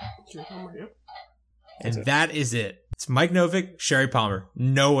Palmer. Mm-hmm. And that is it. It's Mike Novick, Sherry Palmer.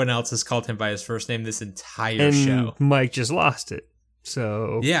 No one else has called him by his first name this entire show. Mike just lost it.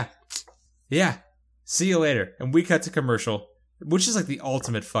 So Yeah. See you later. And we cut to commercial, which is like the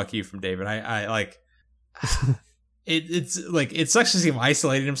ultimate fuck you from David. I like it's like it sucks to see him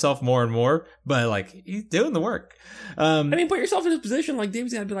isolating himself more and more, but like he's doing the work. I mean, put yourself in his position. Like,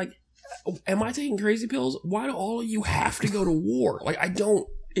 David's gotta be like, "Am I taking crazy pills? Why do all of you have to go to war? Like, I don't.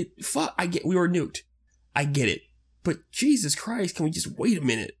 I get we were nuked. I get it, but Jesus Christ, can we just wait a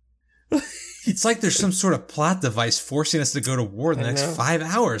minute?" It's like there's some sort of plot device forcing us to go to war in the next 5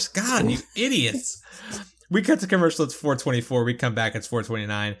 hours. God, you idiots. We cut to commercial. It's 4:24. We come back. It's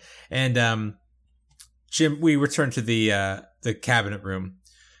 4:29. And Jim, we return to the cabinet room.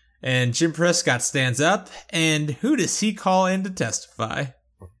 And Jim Prescott stands up. And who does he call in to testify?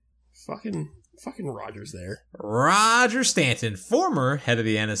 Fucking Roger's there. Roger Stanton, former head of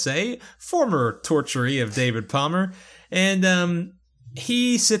the NSA, former torturee of David Palmer. And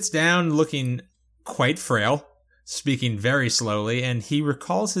he sits down looking quite frail, speaking very slowly, and he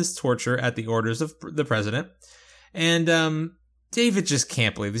recalls his torture at the orders of the president. And David just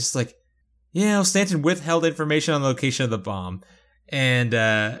can't believe this. He's like, Stanton withheld information on the location of the bomb. And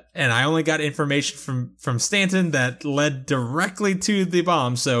I only got information from Stanton that led directly to the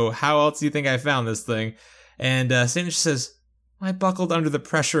bomb. So how else do you think I found this thing? And Stanton just says, "I buckled under the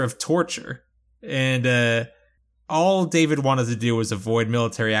pressure of torture." And all David wanted to do was avoid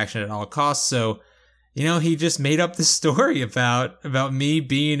military action at all costs. So, he just made up this story about me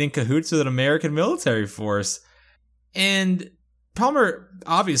being in cahoots with an American military force. And Palmer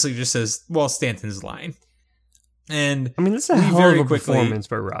obviously just says, "Well, Stanton's lying." And I mean, that's a hell of a performance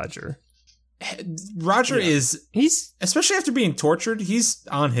by Roger. Roger he's especially after being tortured, he's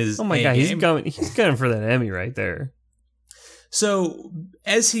on his oh my god, game. he's going for that Emmy right there. So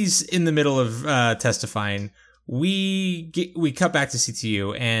as he's in the middle of testifying, we cut back to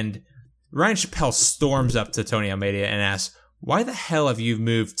CTU, and Ryan Chappelle storms up to Tony Almeida and asks, "Why the hell have you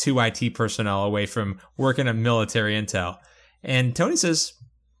moved 2 IT personnel away from working on military intel?" And Tony says,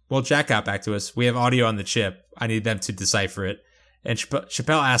 "Well, Jack got back to us. We have audio on the chip. I need them to decipher it." And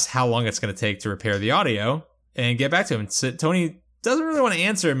Chappelle asks how long it's going to take to repair the audio and get back to him. So Tony doesn't really want to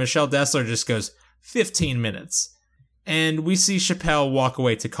answer, and Michelle Dessler just goes, 15 minutes. And we see Chappelle walk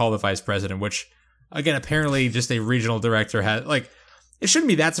away to call the vice president, which, again, apparently just a regional director had, like, it shouldn't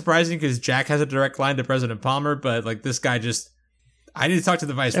be that surprising because Jack has a direct line to President Palmer, but, like, this guy just, I need to talk to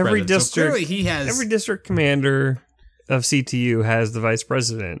the vice president. So clearly he has... Every district commander of CTU has the vice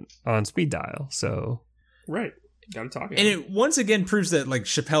president on speed dial, so... Right. Gotta talk. And it once again proves that, like,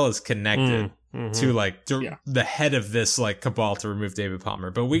 Chappelle is connected to, like, the head of this, like, cabal to remove David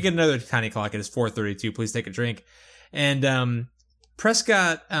Palmer. But we get another tiny clock. It is 4:32. Please take a drink. And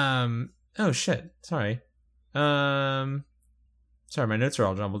Prescott, oh, shit. Sorry. Sorry, my notes are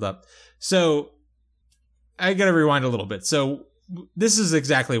all jumbled up. So I gotta rewind a little bit. So this is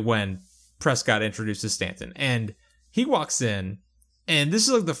exactly when Prescott introduces Stanton. And he walks in. And this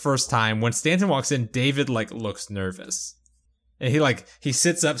is like the first time when Stanton walks in, David like looks nervous. And he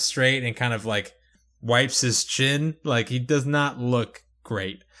sits up straight and kind of like wipes his chin. Like he does not look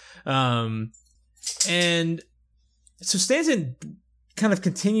great. And so Stanton kind of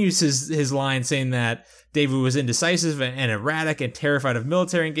continues his line saying that David was indecisive and erratic and terrified of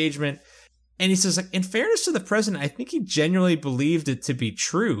military engagement. And he says, like, in fairness to the president, I think he genuinely believed it to be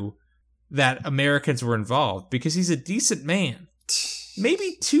true that Americans were involved because he's a decent man.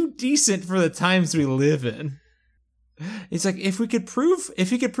 Maybe too decent for the times we live in. It's like, if he could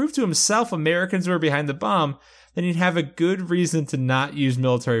prove to himself Americans were behind the bomb, then he'd have a good reason to not use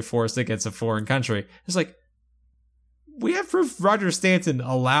military force against a foreign country. It's like, we have proof Roger Stanton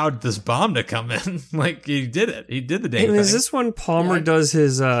allowed this bomb to come in. Like, he did it. He did the damn thing. Is this when Palmer does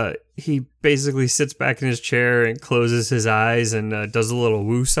his, he basically sits back in his chair and closes his eyes and does a little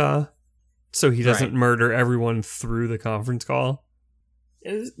woosah so he doesn't murder everyone through the conference call?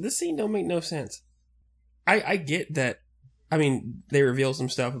 This scene don't make no sense. I get that. I mean, they reveal some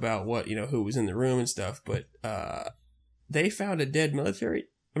stuff about who was in the room and stuff, but they found a dead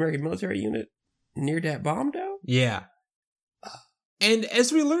American military unit near that bomb, though? Yeah. And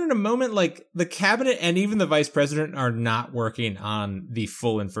as we learn in a moment, like, the cabinet and even the vice president are not working on the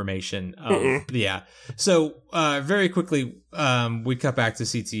full information of, yeah. So, very quickly, we cut back to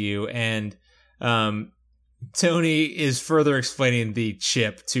CTU, and Tony is further explaining the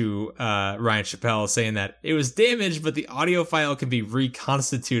chip to Ryan Chappelle, saying that it was damaged, but the audio file can be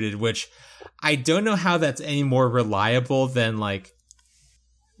reconstituted, which I don't know how that's any more reliable than, like,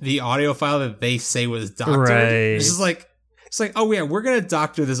 the audio file that they say was doctored. Right. It's like, oh yeah, we're gonna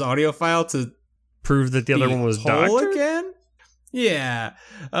doctor this audio file to prove that the other one was doctored again. Yeah.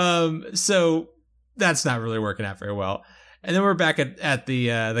 So that's not really working out very well. And then we're back at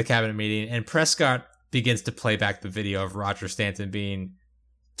the cabinet meeting, and Prescott begins to play back the video of Roger Stanton being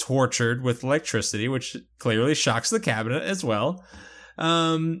tortured with electricity, which clearly shocks the cabinet as well.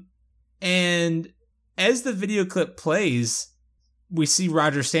 And as the video clip plays, we see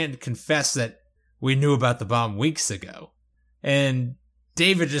Roger Stanton confess that we knew about the bomb weeks ago. And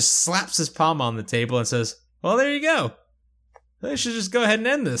David just slaps his palm on the table and says, well, there you go. They should just go ahead and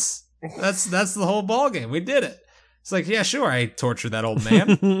end this. That's the whole ballgame. We did it. It's like, yeah, sure, I tortured that old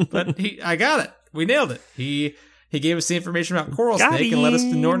man, but I got it. We nailed it. He gave us the information about Coral Snake and led us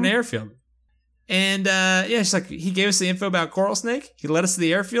to Norton Airfield. And it's like, he gave us the info about Coral Snake. He led us to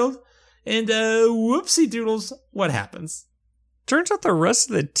the airfield. And whoopsie doodles, what happens? Turns out the rest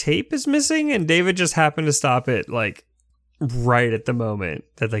of the tape is missing, and David just happened to stop it, like, right at the moment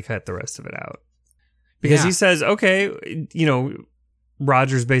that they cut the rest of it out. Because he says, okay,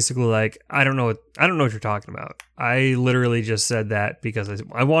 Roger's basically like, I don't know what you're talking about. I literally just said that because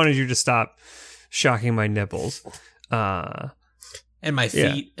I wanted you to stop shocking my nipples. And my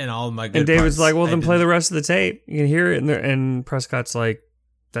feet and all my good And David's parts. like, well, then play the rest of the tape. You can hear it. And Prescott's like,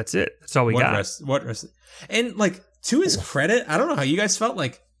 that's it. That's all we got. What rest? And, like, to his credit, I don't know how you guys felt,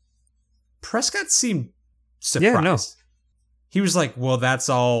 like, Prescott seemed surprised. Yeah, no. He was like, well, that's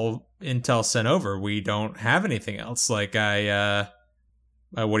all intel sent over. We don't have anything else. Like, what are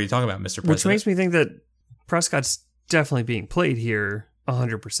you talking about, Mr. President? Which makes me think that Prescott's definitely being played here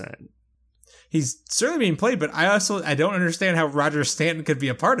 100%. He's certainly being played, but I don't understand how Roger Stanton could be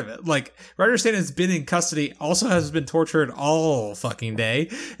a part of it. Like, Roger Stanton's been in custody, also has been tortured all fucking day,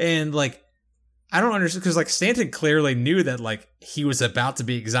 and, like, I don't understand, because like Stanton clearly knew that like he was about to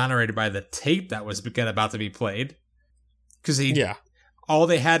be exonerated by the tape that was about to be played, because all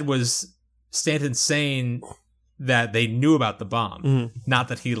they had was Stanton saying that they knew about the bomb, not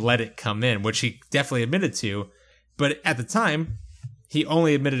that he let it come in, which he definitely admitted to. But at the time, he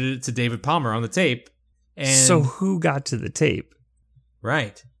only admitted it to David Palmer on the tape. And so who got to the tape?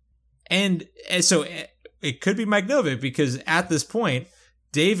 Right. And so it could be Mike Novick, because at this point,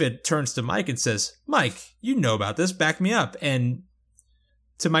 David turns to Mike and says, Mike, you know about this, back me up. And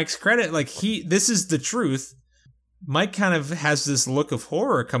to Mike's credit, like this is the truth. Mike kind of has this look of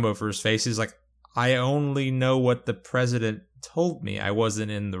horror come over his face. He's like, I only know what the president told me. I wasn't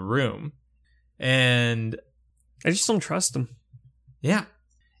in the room. And I just don't trust him. Yeah.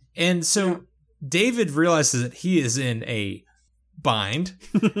 And so David realizes that he is in a bind,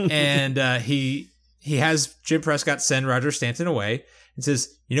 and he has Jim Prescott send Roger Stanton away and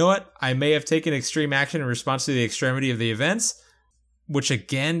says, you know what? I may have taken extreme action in response to the extremity of the events, which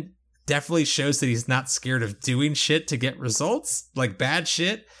again definitely shows that he's not scared of doing shit to get results, like bad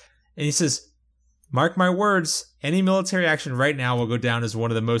shit. And he says, mark my words, any military action right now will go down as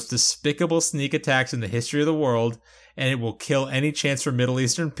one of the most despicable sneak attacks in the history of the world, and it will kill any chance for Middle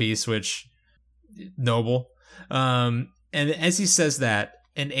Eastern peace, which, noble. And as he says that,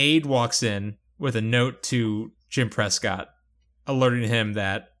 an aide walks in with a note to Jim Prescott, alerting him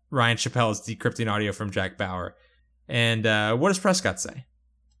that Ryan Chappelle is decrypting audio from Jack Bauer. And what does Prescott say?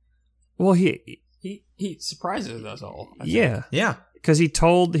 Well, he surprises us all. Yeah. Yeah. Because he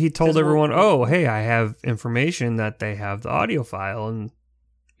told everyone, oh, hey, I have information that they have the audio file, and,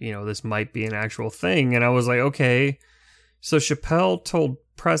 you know, this might be an actual thing. And I was like, okay. So Chappelle told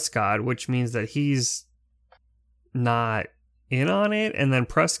Prescott, which means that he's not in on it. And then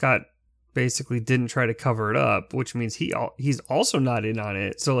Prescott basically didn't try to cover it up, which means he's also not in on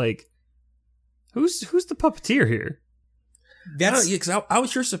it. So, like, who's the puppeteer here? Because I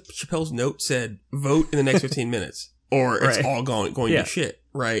was sure Chappelle's note said, vote in the next 15 minutes. Or it's all going to shit,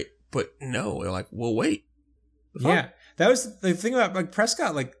 right? But no, they're like, we'll wait. Yeah, that was the thing about like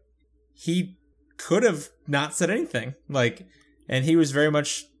Prescott. Like, he could have not said anything. Like, and he was very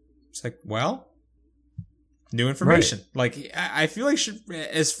much it's like, well, new information. Right. Like, I feel like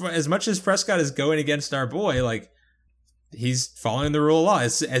as much as Prescott is going against our boy, like, he's following the rule of law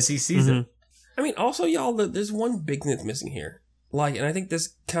as he sees it. I mean, also, y'all, there's one big thing that's missing here. Like, and I think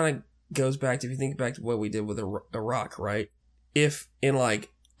this kind of goes back to, if you think back to what we did with Iraq, right? If in like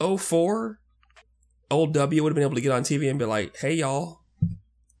 2004, old W would have been able to get on TV and be like, hey y'all,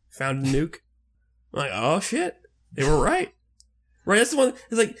 found a nuke. I'm like, oh shit, they were right. Right, that's the one.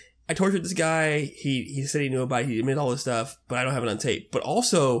 It's like, I tortured this guy, he said he knew about it, he admitted all this stuff, but I don't have it on tape. But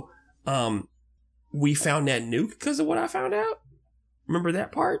also, we found that nuke because of what I found out. Remember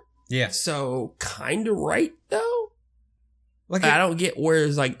that part? Yeah. So, kind of right though? Like, I don't get where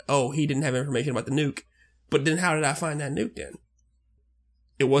it's like, oh, he didn't have information about the nuke. But then how did I find that nuke then?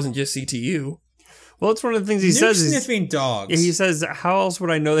 It wasn't just CTU. Well, it's one of the things he says. Sniffing dogs. He says, how else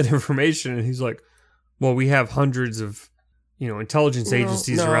would I know that information? And he's like, well, we have hundreds of, intelligence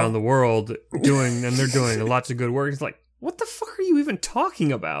agencies around the world and they're doing lots of good work. It's like, what the fuck are you even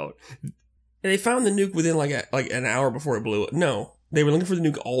talking about? And they found the nuke within like an hour before it blew up. No, they were looking for the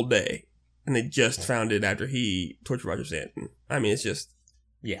nuke all day. And they just found it after he tortured Roger Stanton. I mean, it's just,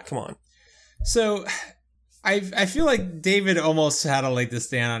 come on. So, I feel like David almost had a leg to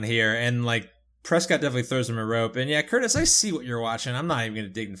stand on here, and like Prescott definitely throws him a rope. And yeah, Curtis, I see what you're watching. I'm not even going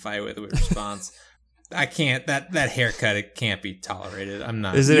to dignify it with a response. I can't. That haircut, it can't be tolerated. I'm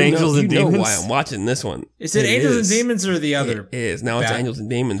not. Is it Angels and Demons? You know why I'm watching this one. Is it Angels and Demons or the other? It is. Now it's Angels and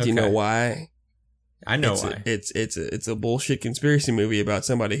Demons. Okay. You know why? I know why. It's a bullshit conspiracy movie about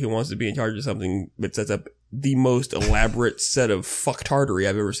somebody who wants to be in charge of something, but sets up the most elaborate set of fucktardery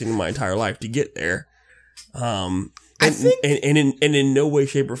I've ever seen in my entire life to get there. And in no way,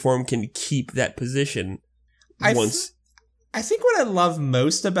 shape, or form can keep that position I think what I love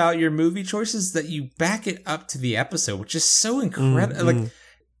most about your movie choices is that you back it up to the episode, which is so incredible. Mm-hmm. Like,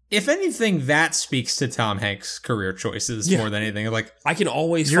 if anything, that speaks to Tom Hanks' career choices more than anything. Like, I can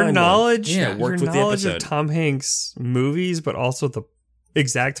always your find knowledge, that worked with the episode. Of Tom Hanks' movies, but also the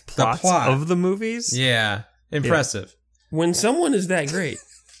exact plot of the movies. Yeah, impressive. Yeah. When someone is that great,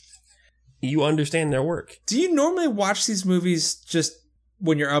 you understand their work. Do you normally watch these movies just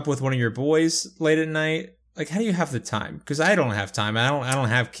when you're up with one of your boys late at night? Like, how do you have the time? Because I don't have time. I don't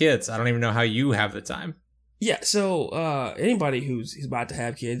have kids. I don't even know how you have the time. Yeah, so anybody who's about to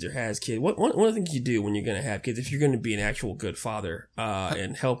have kids or has kids, one of the things you do when you're going to have kids, if you're going to be an actual good father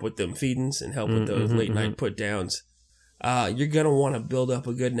and help with them feedings and help with those late night put downs, you're going to want to build up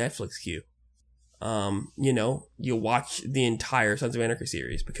a good Netflix queue. you watch the entire Sons of Anarchy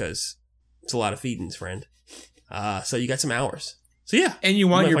series because it's a lot of feedings, friend. So you got some hours. So yeah. And you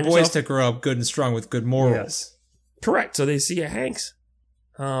want your boys to grow up good and strong with good morals. Yes. Correct. So they see a Hanks.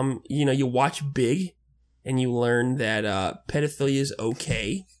 You watch Big and you learn that pedophilia is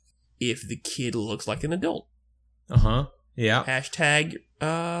okay if the kid looks like an adult. Yeah. Hashtag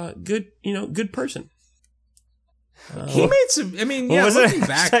good person. He made some. I mean, yeah. Looking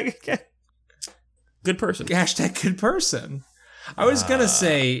back, good person. Hashtag good person. I was gonna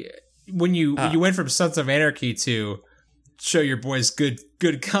say when you went from Sons of Anarchy to show your boys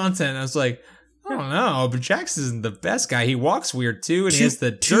good content, I was like, I don't know, but Jax isn't the best guy. He walks weird too, and he has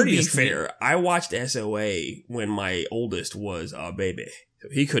the dirtiest. To be fair, I watched SOA when my oldest was a baby. So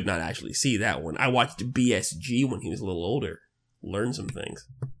he could not actually see that one. I watched BSG when he was a little older. Learned some things.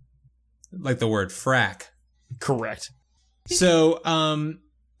 Like the word frack. Correct. So,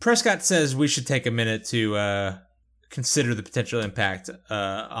 Prescott says we should take a minute to consider the potential impact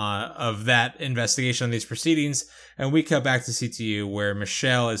of that investigation on these proceedings. And we cut back to CTU where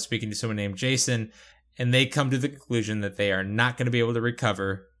Michelle is speaking to someone named Jason, and they come to the conclusion that they are not going to be able to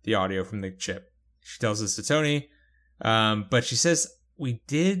recover the audio from the chip. She tells this to Tony, but she says, we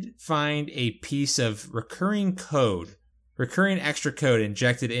did find a piece of recurring extra code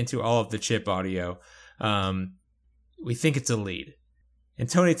injected into all of the chip audio. We think it's a lead. And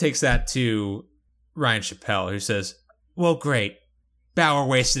Tony takes that to Ryan Chappelle, who says, well, great. Bauer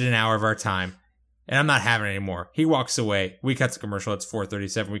wasted an hour of our time, and I'm not having it anymore. He walks away. We cut to commercial. It's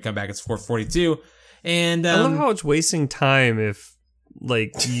 4:37. We come back. It's 4:42. And I love how it's wasting time if,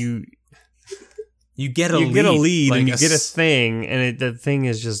 you get a lead. You get a lead and you get a thing, and the thing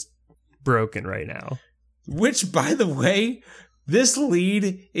is just broken right now. Which, by the way, this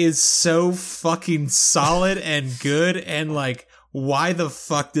lead is so fucking solid and good, and why the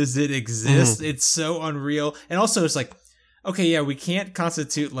fuck does it exist? It's so unreal. And also it's okay, yeah, we can't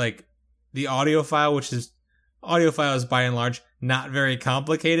constitute the audio file, audio file is by and large not very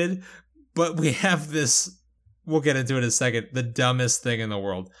complicated, but we have this, we'll get into it in a second, the dumbest thing in the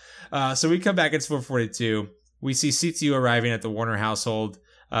world. So we come back, it's 4:42. We see CTU arriving at the Warner household,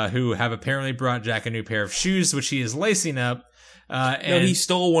 who have apparently brought Jack a new pair of shoes, which he is lacing up. And he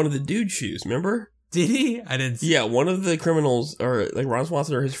stole one of the dude's shoes, remember? Did he? I didn't. Yeah, one of the criminals, or Ron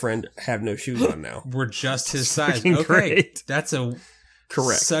Swanson or his friend, have no shoes on now. We're just his size. Okay, great. That's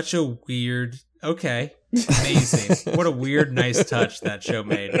correct. Such a weird. Okay, amazing. What a weird, nice touch that show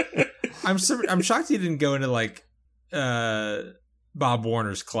made. I'm shocked he didn't go into Bob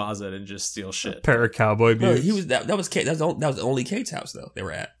Warner's closet and just steal shit. A pair of cowboy boots. No, he was that was Kate. That was only Kate's house though. They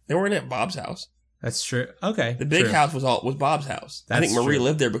were at. They weren't at Bob's house. That's true. Okay. The big house was Bob's house. I think Marie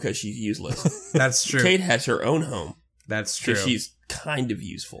lived there because she's useless. That's true. Kate has her own home. That's true. She's kind of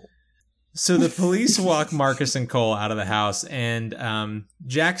useful. So the police walk Marcus and Cole out of the house, and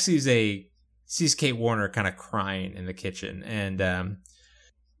Jack sees Kate Warner kind of crying in the kitchen, and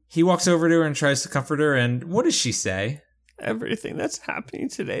he walks over to her and tries to comfort her. And what does she say? Everything that's happening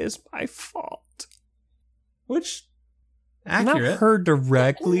today is my fault. Which. Accurate. Not her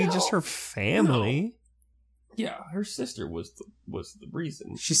directly, just her family. No. Yeah, her sister was the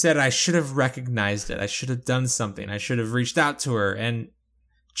reason. She said, I should have recognized it. I should have done something. I should have reached out to her. And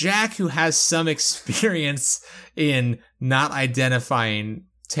Jack, who has some experience in not identifying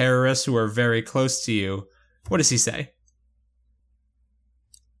terrorists who are very close to you, what does he say?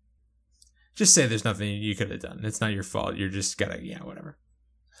 Just say there's nothing you could have done. It's not your fault. You're just whatever.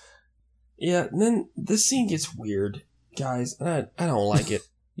 Yeah, and then this scene gets weird. Guys, I don't like it.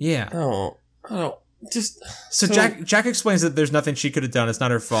 Yeah. I don't. Just so Jack explains that there's nothing she could have done. It's not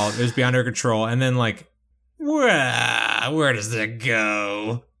her fault. It was beyond her control. And then where does it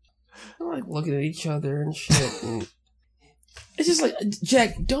go? They're looking at each other and shit. And it's just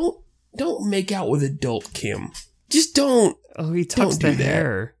Jack, don't make out with adult Kim. Just don't. Oh, he tucks the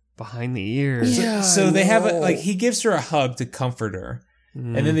hair behind the ears. Yeah. So they have he gives her a hug to comfort her,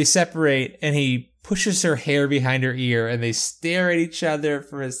 and then they separate, and he pushes her hair behind her ear, and they stare at each other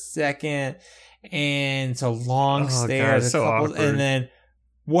for a second, and it's a long stare. God, so awkward. And then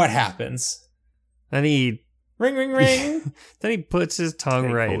what happens? Then he ring, ring, ring. Then he puts his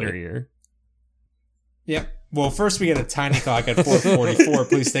tongue right in her ear. Yep. Well, first we get a tiny clock at 4:44.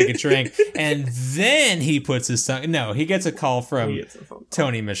 Please take a drink, and then he puts his tongue. No, he gets a call from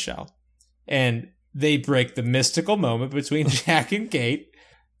Tony Michelle, and they break the mystical moment between Jack and Kate.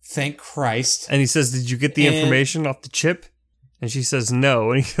 Thank Christ. And he says, did you get the information off the chip? And she says,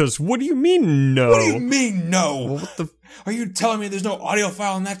 no. And he goes, what do you mean, no? What do you mean, no? Well, what the... Are you telling me there's no audio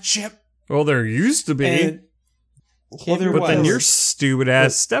file on that chip? Well, there used to be. But then your stupid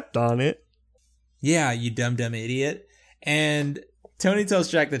ass stepped on it. Yeah, you dumb idiot. And Tony tells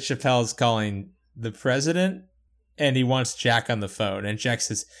Jack that Chappelle's calling the president, and he wants Jack on the phone. And Jack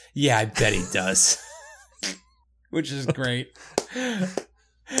says, yeah, I bet he does. Which is great.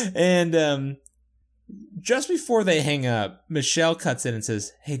 And just before they hang up, Michelle cuts in and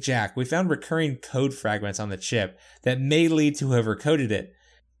says, hey, Jack, we found recurring code fragments on the chip that may lead to whoever coded it.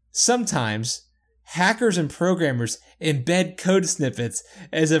 Sometimes hackers and programmers embed code snippets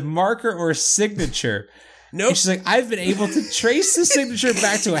as a marker or signature. Nope. And she's like, I've been able to trace the signature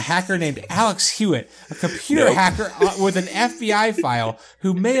back to a hacker named Alex Hewitt, a computer hacker with an FBI file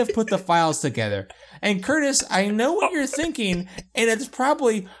who may have put the files together. And Curtis, I know what you're thinking, and it's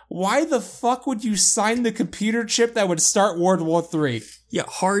probably, why the fuck would you sign the computer chip that would start World War III? Yeah,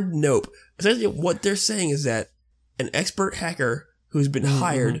 hard nope. Essentially, what they're saying is that an expert hacker who's been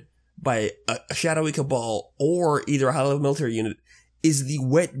hired by a shadowy cabal or either a high-level military unit is the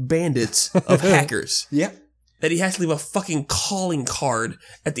wet bandits of hackers. Yep. That he has to leave a fucking calling card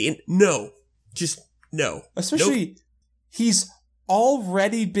at the end. No. Just no. Especially, he's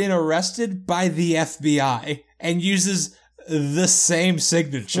already been arrested by the FBI and uses the same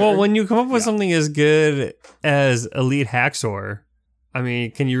signature. Well, when you come up with something as good as Elite Hacksaw, I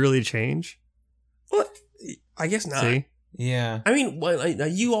mean, can you really change? Well, I guess not. See? Yeah. I mean, now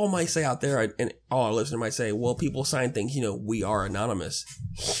you all might say out there, and all our listeners might say, well, people sign things, we are anonymous.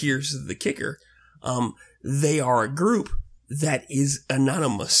 Here's the kicker. They are a group that is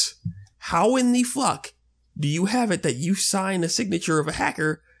anonymous. How in the fuck do you have it that you sign a signature of a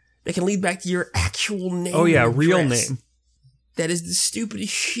hacker that can lead back to your actual name? Oh yeah, real name. That is the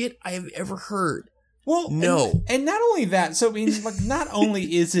stupidest shit I have ever heard. Well, no. And not only that, so I mean, like, not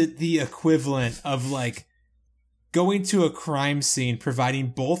only is it the equivalent of like going to a crime scene, providing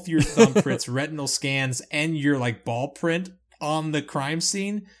both your thumbprints, retinal scans, and your like ball print on the crime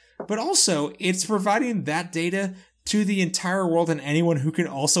scene, but also it's providing that data to the entire world and anyone who can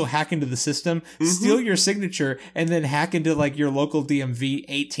also hack into the system, steal your signature, and then hack into like your local DMV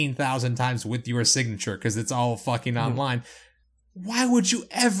 18,000 times with your signature because it's all fucking online. Why would you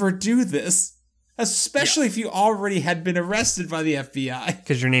ever do this? Especially if you already had been arrested by the FBI.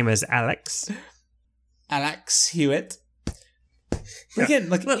 Because your name is Alex. Alex Hewitt. Again,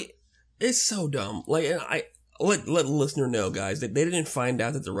 like, it's so dumb. Like, I let the listener know, guys, that they didn't find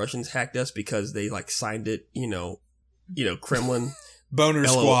out that the Russians hacked us because they like signed it, Kremlin. Boner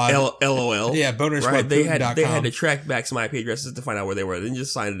Squad. LOL. Yeah, Boner Squad. Right? They had to track back some IP addresses to find out where they were. They didn't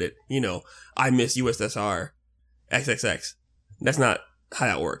just signed it, I miss USSR XXX. That's not how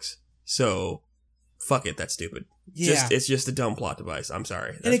that works. So, fuck it. That's stupid. Yeah. It's just a dumb plot device. I'm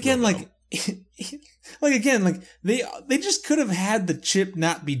sorry. That's and again, they just could have had the chip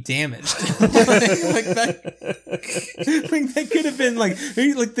not be damaged. that could have been like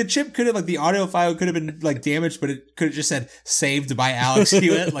the chip could have, like, the audio file could have been like damaged, but it could have just said saved by Alex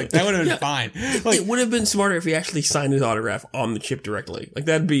Hewitt. Like, that would have been fine. Like, it would have been smarter if he actually signed his autograph on the chip directly. Like,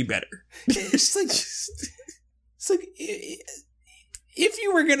 that'd be better. It's like if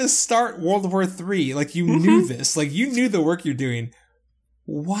you were gonna start World War III, like, you knew this, like, you knew the work you're doing.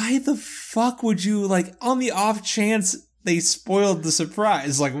 Why the fuck would you, like, on the off chance they spoiled the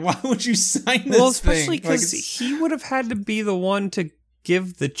surprise, like, why would you sign this Well, especially thing? because he would have had to be the one to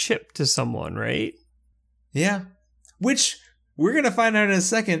give the chip to someone, right? Yeah. Which we're going to find out in a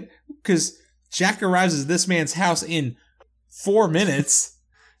second, because Jack arrives at this man's house in 4 minutes.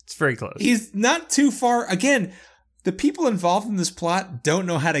 It's very close. He's not too far. Again, the people involved in this plot don't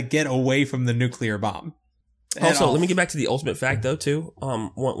know how to get away from the nuclear bomb. Also, let me get back to the ultimate fact, though, too.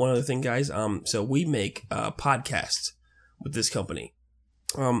 One other thing, guys. So we make podcasts with this company.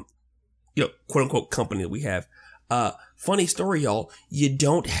 Quote unquote company that we have. Funny story, y'all. You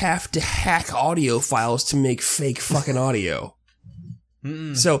don't have to hack audio files to make fake fucking audio.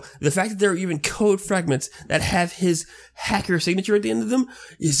 So the fact that there are even code fragments that have his hacker signature at the end of them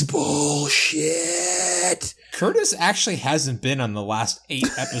is bullshit. Curtis actually hasn't been on the last 8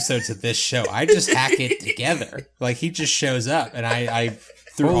 episodes of this show. I just hack it together. Like, he just shows up, and I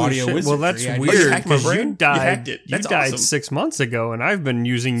through audio wizardry. Well, that's weird, because you died 6 months ago, and I've been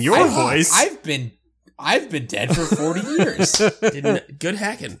using your voice. I've been dead for 40 years. Good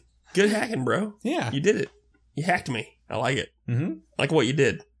hacking. Good hacking, bro. Yeah. You did it. You hacked me. I like it. Mm-hmm. I like what you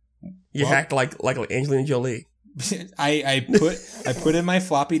did. You hacked like Angelina Jolie. I put in my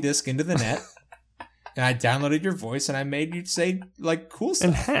floppy disk into the net, and I downloaded your voice, and I made you say, like, cool stuff.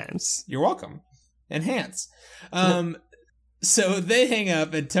 Enhance. You're welcome. Enhance. So they hang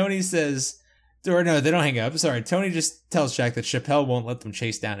up, and Tony says, or no, they don't hang up. Sorry. Tony just tells Jack that Chappelle won't let them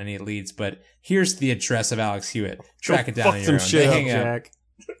chase down any leads, but here's the address of Alex Hewitt. Track it down on your own. They hang up.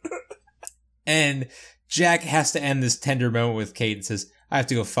 And Jack has to end this tender moment with Kate and says, I have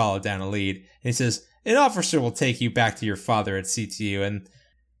to go follow down a lead. And he says, an officer will take you back to your father at CTU. And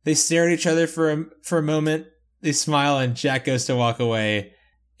they stare at each other for a moment. They smile and Jack goes to walk away.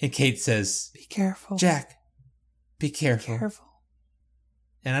 And Kate says, be careful. Jack, be careful. Be careful.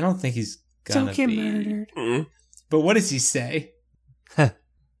 And I don't think he's gonna Don't get be. murdered. Mm-mm. But what does he say?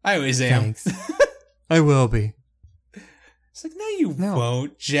 I always am. Thanks. I will be. It's like, no,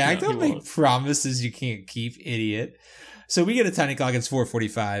 won't, Jack. No, Don't he make won't. promises you can't keep, idiot. So we get a tiny clock. It's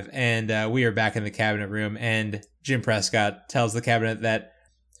 4:45, and we are back in the cabinet room. And Jim Prescott tells the cabinet that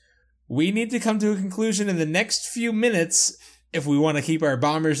we need to come to a conclusion in the next few minutes if we want to keep our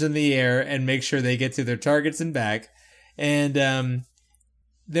bombers in the air and make sure they get to their targets and back. And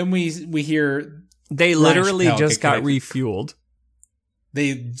then we hear They Ryan literally Chappelle just get got connected. refueled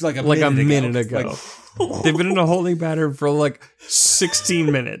like a minute ago. Like, They've been in a holding pattern for like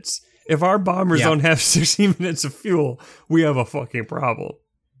 16 minutes. If our bombers Yeah. don't have 16 minutes of fuel, we have a fucking problem.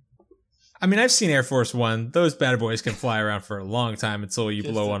 I mean, I've seen Air Force One. Those bad boys can fly around for a long time until you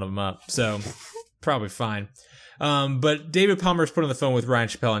blow one of them up. So probably fine. But David Palmer's put on the phone with Ryan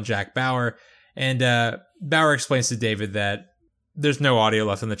Chappelle and Jack Bauer. And Bauer explains to David that there's no audio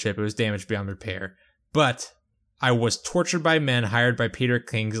left on the chip. It was damaged beyond repair. But I was tortured by men hired by Peter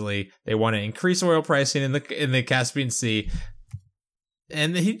Kingsley. They want to increase oil pricing in the Caspian Sea.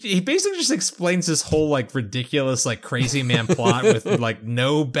 And he basically just explains this whole like ridiculous like crazy man plot with like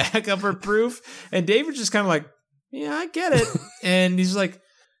no backup or proof. And David's just kind of like, yeah, I get it. And he's like,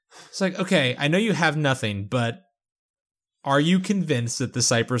 it's like, okay, I know you have nothing, but are you convinced that the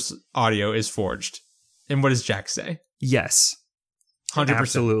Cypress audio is forged? And what does Jack say? Yes. 100%.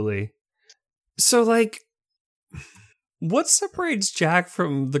 Absolutely. So, like, what separates Jack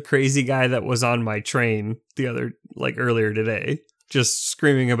from the crazy guy that was on my train earlier today, just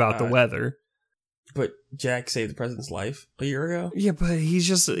screaming about the weather? But Jack saved the president's life a year ago. Yeah, but he's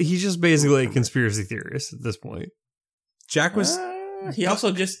just basically a conspiracy theorist at this point. Jack was He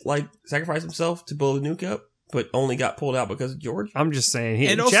also just like sacrificed himself to blow the nuke up, but only got pulled out because of George. I'm just saying,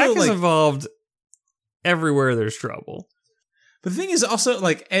 And also, Jack is like- involved everywhere there's trouble. But the thing is also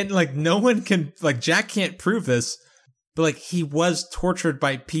like, and like no one can, like Jack can't prove this, but like he was tortured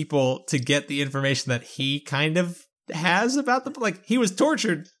by people to get the information that he kind of has about the, like he was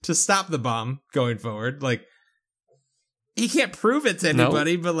tortured to stop the bomb going forward. Like he can't prove it to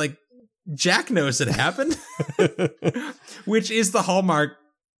anybody, but like Jack knows it happened, which is the hallmark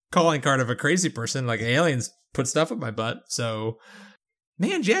calling card of a crazy person. Like aliens put stuff up my butt. So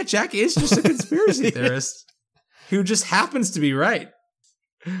man, yeah, Jack is just a conspiracy theorist. Who just happens to be right,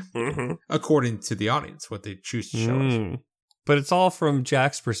 according to the audience, what they choose to show us. But it's all from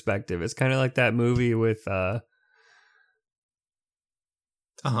Jack's perspective. It's kind of like that movie with,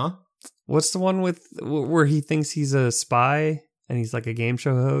 what's the one with where he thinks he's a spy and he's like a game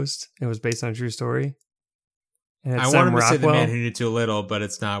show host? It was based on a true story. And it's I Sam wanted to say The Rockwell. Man Who Knew Too Little, but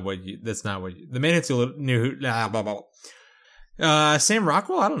it's not what you. That's not what you. The Man Who Too Little knew. Blah, blah, blah. Sam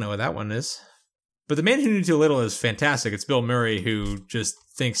Rockwell. I don't know what that one is. But The Man Who Knew Too Little is fantastic. It's Bill Murray who just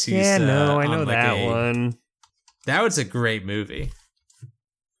thinks he's. I know on like that one. That was a great movie.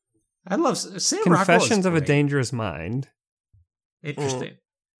 I love Sam Rockwell. Confessions is of a great. Dangerous Mind. Interesting.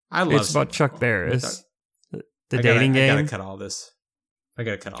 I love. It's about Sam Chuck Rockwell. Barris. The I dating gotta, I game. gotta cut all this. I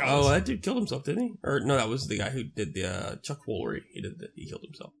gotta cut all Oh, this. that dude killed himself, didn't he? Or no, that was the guy who did the Chuck Woolery. He killed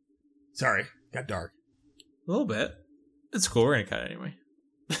himself. Sorry, got dark. A little bit. It's cool. We're gonna cut it anyway.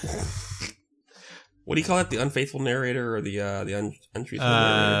 What do you call it? The unfaithful narrator or the untruthful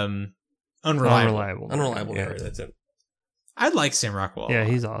narrator? Unreliable. Unreliable Yeah. narrator. That's it. I like Sam Rockwell. a Yeah, lot.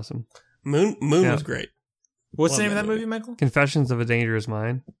 he's awesome. Moon Yeah. was great. What's Love the name of that that movie, Michael? Confessions of a Dangerous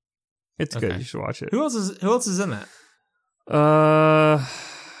Mind. It's good. Okay. You should watch it. Who else is in that?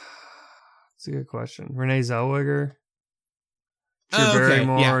 That's a good question. Renee Zellweger, Drew Oh, okay.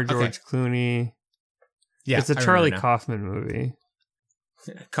 Barrymore, Yeah, okay. George Clooney. Yeah, It's a I Charlie remember now. Kaufman movie.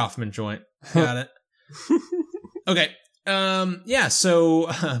 Kaufman joint. Got it. Okay. Yeah, so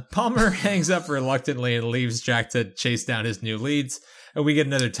Palmer hangs up reluctantly and leaves Jack to chase down his new leads. And we get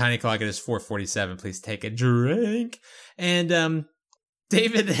another tiny clock. It is 4:47. Please take a drink. And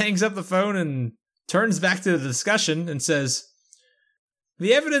David hangs up the phone and turns back to the discussion and says,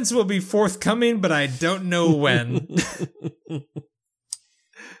 the evidence will be forthcoming, but I don't know when.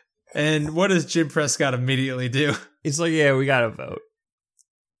 And what does Jim Prescott immediately do? It's like, yeah, we gotta vote.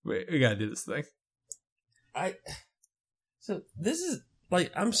 We gotta do this thing. So this is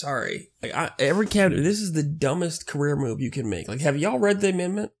like, I'm sorry. Like every candidate, this is the dumbest career move you can make. Like, have y'all read the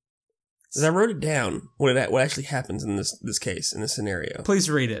amendment? 'Cause I wrote it down. What actually happens in this case, in this scenario. Please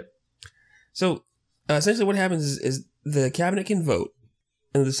read it. So essentially what happens is the cabinet can vote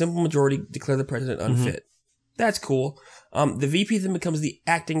and the simple majority declare the president unfit. That's cool. The VP then becomes the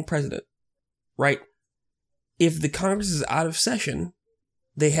acting president, right? If the Congress is out of session,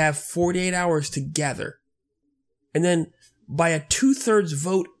 they have 48 hours to gather. And then by a 2/3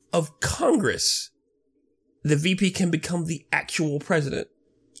 vote of Congress, the VP can become the actual president.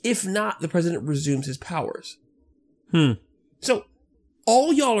 If not, the president resumes his powers. So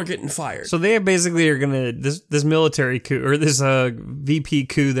all y'all are getting fired. So they basically are gonna this military coup or this VP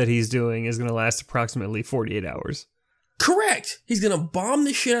coup that he's doing is gonna last approximately 48 hours. Correct. He's gonna bomb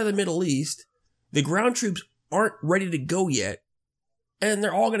the shit out of the Middle East. The ground troops aren't ready to go yet, and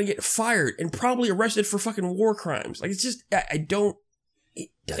they're all gonna get fired and probably arrested for fucking war crimes. Like it's just it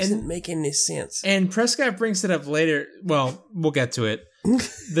doesn't make any sense. And Prescott brings it up later. Well, we'll get to it.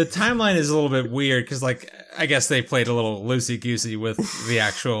 The timeline is a little bit weird because, like, I guess they played a little loosey-goosey with the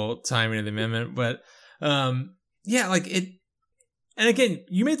actual timing of the amendment. But, yeah, like, it... And again,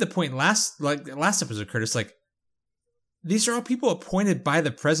 you made the point last episode, Curtis, like, these are all people appointed by the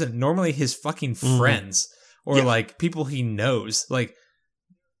president, normally his fucking friends, or, like, people he knows. Like,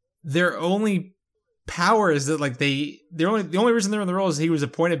 their only power is that, like, the only reason they're in the role is he was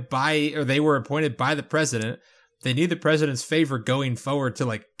appointed by, or they were appointed by the president. They need the president's favor going forward to,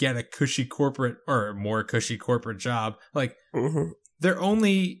 like, get a cushy corporate or a more cushy corporate job. Like, their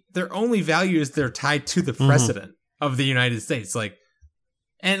only value is they're tied to the president of the United States. Like,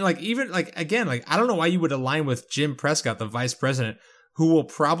 and like, even like, again, like, I don't know why you would align with Jim Prescott, the vice president, who will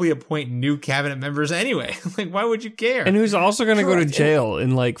probably appoint new cabinet members anyway. Like, why would you care? And who's also going to go to jail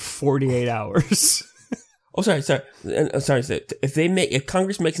in like 48 hours. Oh, sorry. If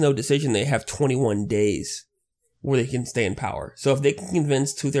Congress makes no decision, they have 21 days where they can stay in power. So if they can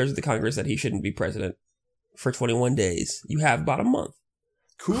convince 2/3 of the Congress that he shouldn't be president for 21 days, you have about a month.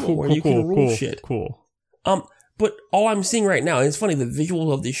 Cool. You can rule shit. Cool. But all I'm seeing right now, and it's funny, the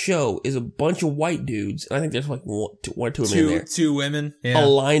visual of this show is a bunch of white dudes, and I think there's like one or two women in there. Two women. Yeah.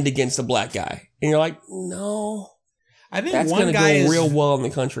 Aligned against a black guy. And you're like, no. I think that's one going to guy go is real well in the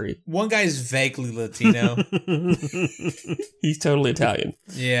country. One guy is vaguely Latino. He's totally Italian.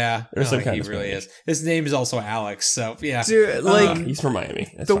 Yeah, There's some kind he of really Spanish. is. His name is also Alex. So yeah, dude, like he's from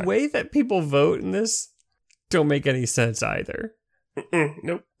Miami. That's the fine. way that people vote in this don't make any sense either.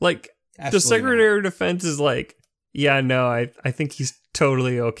 Nope. Like Absolutely the Secretary of Defense is like, yeah, no, I think he's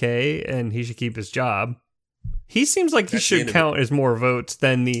totally okay and he should keep his job. He seems like he should count as more votes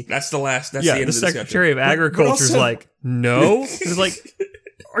than the... That's the end the of the Secretary of Agriculture's like, no. It's like,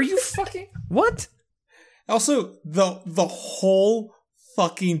 are you fucking... What? Also, the whole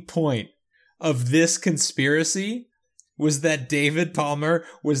fucking point of this conspiracy was that David Palmer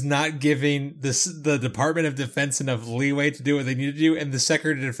was not giving the Department of Defense enough leeway to do what they needed to do, and the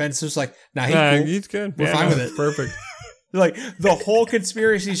Secretary of Defense was like, nah, he's good. We're fine with it. Perfect. Like, the whole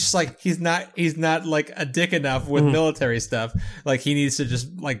conspiracy is just like, he's not like a dick enough with military stuff. Like, he needs to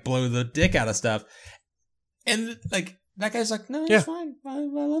just like blow the dick out of stuff. And like, that guy's like, no, it's fine. I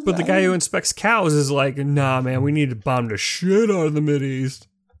love but that. the guy who inspects cows is like, nah, man, we need to bomb the shit out of the Mideast.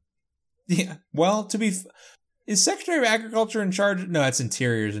 Yeah. Well, is Secretary of Agriculture in charge? No, it's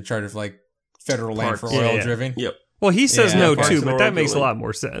Interior's in charge of like federal land for oil drilling. Yep. Well, he says no Parks too, and but oil that makes a drilling. lot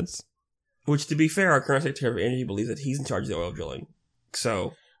more sense. Which, to be fair, our current Secretary of Energy believes that he's in charge of the oil drilling.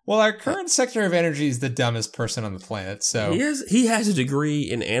 So, Well, our current Secretary of Energy is the dumbest person on the planet. So he has a degree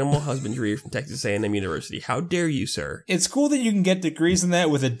in animal husbandry from Texas A&M University. How dare you, sir? it's cool that you can get degrees in that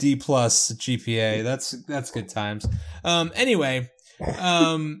with a D+ GPA. That's good times. Anyway,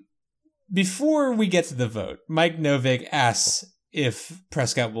 before we get to the vote, Mike Novick asks if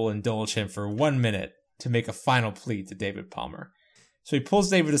Prescott will indulge him for 1 minute to make a final plea to David Palmer. So he pulls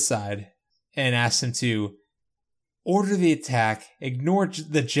David aside and asks him to order the attack, ignore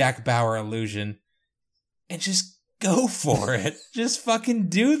the Jack Bauer illusion, and just go for it. Just fucking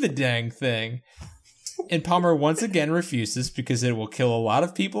do the dang thing. And Palmer once again refuses because it will kill a lot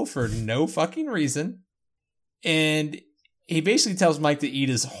of people for no fucking reason. And he basically tells Mike to eat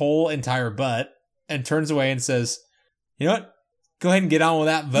his whole entire butt and turns away and says, you know what? Go ahead and get on with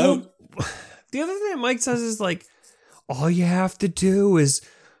that vote. The other thing that Mike says is like, all you have to do is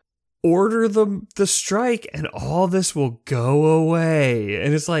order the strike and all this will go away.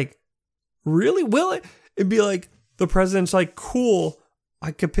 And it's like, really? Will it? It'd be like, the president's like, cool,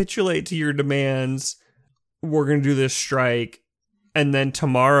 I capitulate to your demands. We're going to do this strike. And then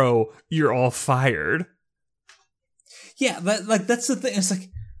tomorrow you're all fired. Yeah, that's the thing. It's like,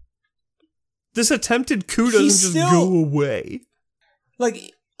 this attempted coup doesn't just go away.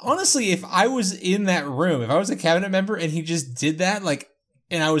 Like, honestly, if I was in that room, if I was a cabinet member and he just did that, like,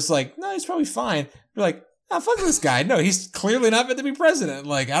 And I was like, no, he's probably fine. You're like, oh, fuck this guy. No, he's clearly not meant to be president.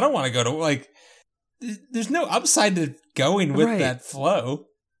 Like, I don't want to go to, like, there's no upside to going with that flow.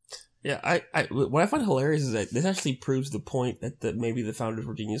 Yeah, what I find hilarious is that this actually proves the point that maybe the founders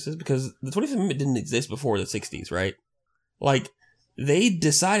were geniuses, because the 25th Amendment didn't exist before the 60s, right? Like, they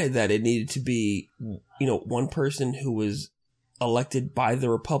decided that it needed to be, one person who was elected by the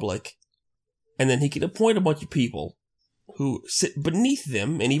Republic, and then he could appoint a bunch of people who sit beneath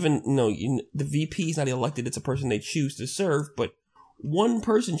them, and even, the VP is not elected, it's a person they choose to serve, but one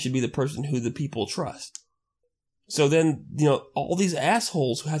person should be the person who the people trust. So then, all these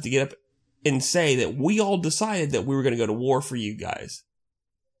assholes who have to get up and say that we all decided that we were going to go to war for you guys.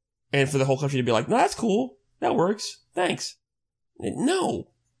 And for the whole country to be like, no, that's cool. That works. Thanks. No,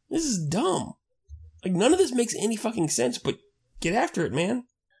 this is dumb. Like, none of this makes any fucking sense, but get after it, man.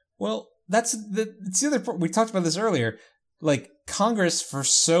 Well, that's the other part. We talked about this earlier. Like, Congress for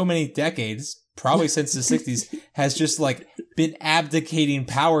so many decades, probably since the 60s, has just, like, been abdicating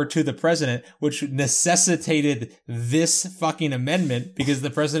power to the president, which necessitated this fucking amendment, because the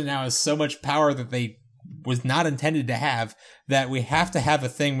president now has so much power that they was not intended to have, that we have to have a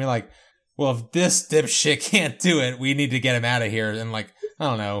thing where, like, well, if this dipshit can't do it, we need to get him out of here. And, like, I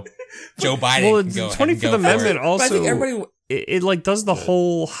don't know, Joe Biden well, can go the ahead and 25th go Amendment for it. also, I think everybody... it like does the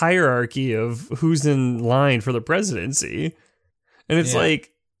whole hierarchy of who's in line for the presidency. And it's like,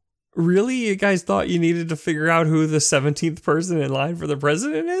 really? You guys thought you needed to figure out who the 17th person in line for the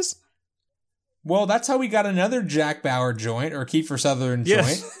president is? Well, that's how we got another Jack Bauer joint, or Kiefer Sutherland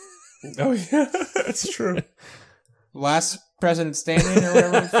joint. Oh, yeah, that's true. Last President Standing, or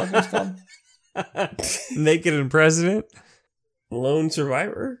whatever the fuck it's called. Naked and President? Lone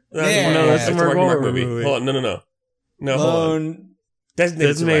Survivor? That's a Mark Wahlberg movie. Hold on, no. Lone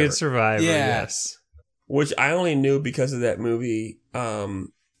Designated Survivor, yes. Which I only knew because of that movie. What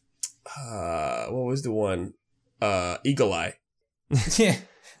was the one? Eagle Eye. Yeah,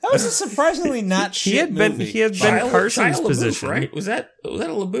 that was a surprisingly not shit movie. He had Ben Carson's Shia LaBeouf, position, right? Was that a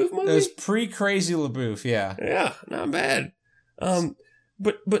LaBeouf movie? It was pre-Crazy LaBeouf, yeah. Yeah, not bad.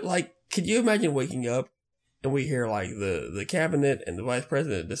 But like, could you imagine waking up and we hear like the cabinet and the vice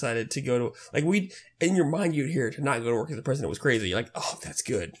president decided to go to, like, in your mind you'd hear to not go to work because the president was crazy. You're like, oh, that's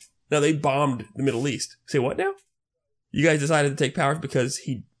good. Now they bombed the Middle East. Say what now? You guys decided to take power because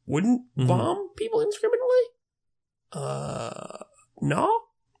he wouldn't bomb people indiscriminately? No,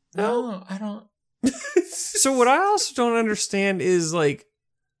 I don't. So what I also don't understand is, like,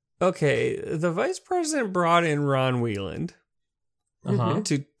 okay, the vice president brought in Ron Wieland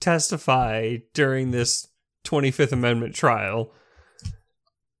to testify during this 25th Amendment trial.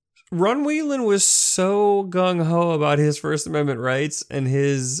 Ron Wieland was so gung-ho about his First Amendment rights and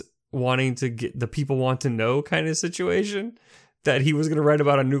his wanting to get the people want to know kind of situation that he was going to write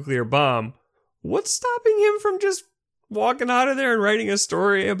about a nuclear bomb. What's stopping him from just walking out of there and writing a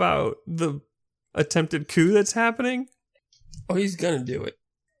story about the attempted coup that's happening? Oh, he's going to do it.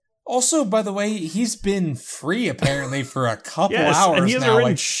 Also, by the way, he's been free apparently for a couple yes, hours and he hasn't now.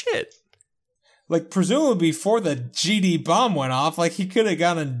 written Like, shit. Like, presumably before the GD bomb went off, like, he could have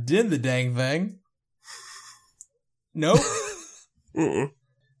gone and did the dang thing. Nope.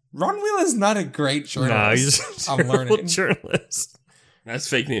 Ron Wieland's not a great journalist. No, he's a I'm learning. journalist. That's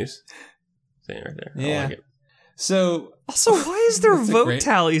fake news. Saying right there. Yeah. I like it. So, Also, why is there That's a vote great-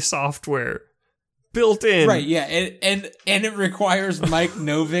 tally software built in? right, yeah, and it requires Mike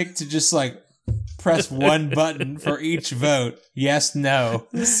Novick to just, like, press one button for each vote. Yes, no.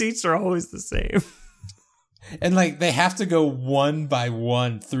 The seats are always the same. And, like, they have to go one by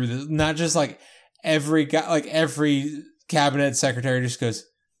one through the, not just, like, every guy, like, every cabinet secretary just goes,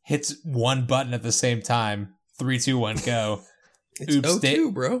 hits one button at the same time. 3, 2, 1, go. It's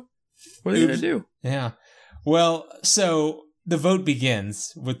O2, bro. What are you going to do? Yeah. Well, so the vote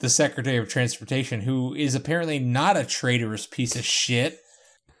begins with the Secretary of Transportation, who is apparently not a traitorous piece of shit.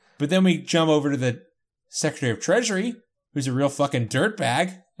 But then we jump over to the Secretary of Treasury, who's a real fucking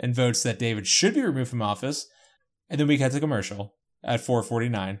dirtbag, and votes that David should be removed from office. And then we cut to commercial at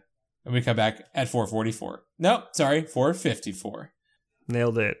 4:49. And we come back at 4:44. Nope, sorry, 4:54.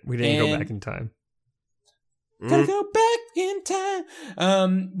 Nailed it. We didn't go And- back in time. Gotta go back in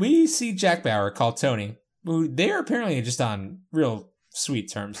time. We see Jack Bauer call Tony, who they are apparently just on real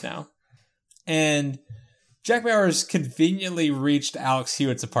sweet terms now. And Jack Bauer's conveniently reached Alex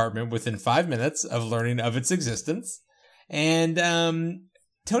Hewitt's apartment within 5 minutes of learning of its existence. And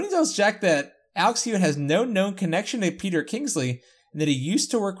Tony tells Jack that Alex Hewitt has no known connection to Peter Kingsley and that he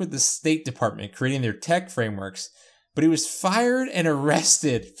used to work with the State Department creating their tech frameworks, but he was fired and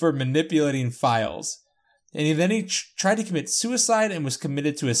arrested for manipulating files. And then he tried to commit suicide and was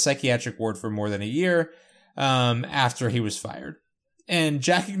committed to a psychiatric ward for more than a year after he was fired. And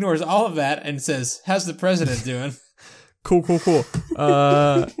Jack ignores all of that and says, "How's the president doing?" Cool.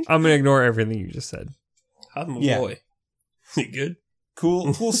 I'm going to ignore everything you just said. How's my boy? You good?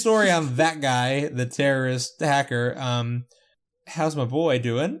 Cool story on that guy, the terrorist hacker. How's my boy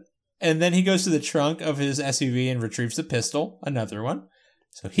doing? And then he goes to the trunk of his SUV and retrieves the pistol, another one.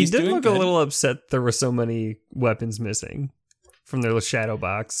 So he did look good. A little upset there were so many weapons missing from their shadow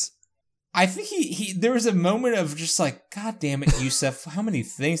box. I think he there was a moment of just like, God damn it, Yusuf, how many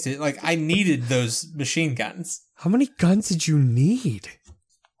things I needed those machine guns. How many guns did you need?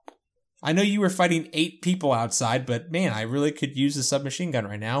 I know you were fighting 8 people outside, but man, I really could use a submachine gun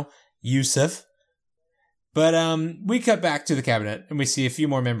right now, Yusuf. But we cut back to the cabinet and we see a few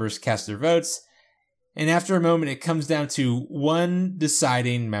more members cast their votes. And after a moment, it comes down to one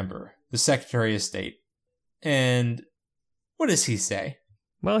deciding member, the Secretary of State. And what does he say?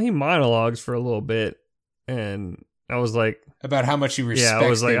 Well, he monologues for a little bit, and I was like... About how much he respects Yeah, I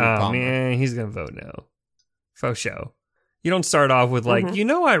was like, David Palmer. Man, he's going to vote no. Faux show. You don't start off with like,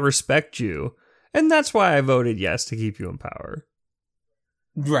 I respect you, and that's why I voted yes to keep you in power.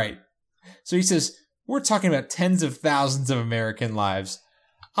 Right. So he says, we're talking about tens of thousands of American lives.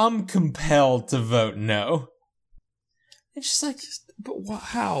 I'm compelled to vote no. It's just like, but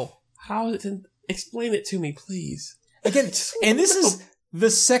how? How is it? Explain it to me, please. Again, and this is the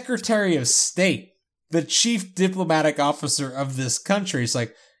Secretary of State, the chief diplomatic officer of this country. It's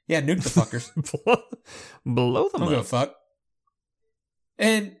like, yeah, nuke the fuckers. Blow them Don't up. give a fuck.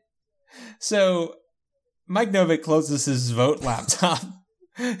 And so Mike Novick closes his vote laptop,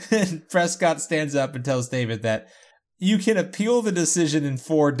 and Prescott stands up and tells David that you can appeal the decision in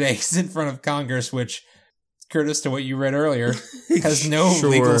 4 days in front of Congress, which, Curtis, to what you read earlier, has no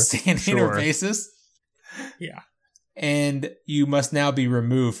legal standing or basis. Yeah. And you must now be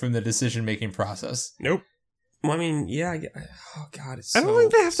removed from the decision-making process. Nope. Well, I mean, yeah. Oh God, it's. I don't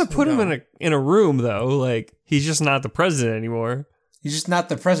think they have to put him in a room though. Like he's just not the president anymore. He's just not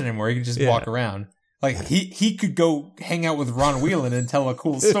the president anymore. He can just walk around. Like he could go hang out with Ron Whelan and tell a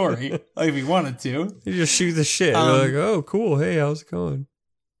cool story, like if he wanted to. He just shoot the shit. We're like, oh, cool. Hey, how's it going?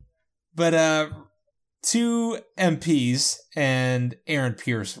 But 2 MPs and Aaron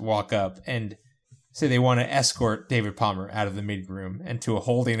Pierce walk up and say they want to escort David Palmer out of the meeting room and to a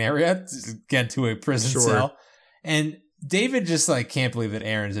holding area to get to a prison cell. And David just can't believe that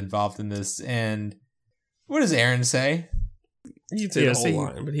Aaron's involved in this. And what does Aaron say? You can say the whole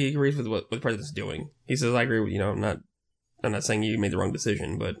line, but he agrees with what the president's doing. He says, "I agree with I'm not saying you made the wrong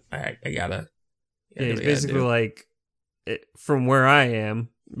decision, but I gotta." Yeah, it's basically like, from where I am,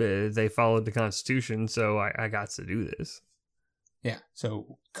 they followed the Constitution, so I got to do this. Yeah.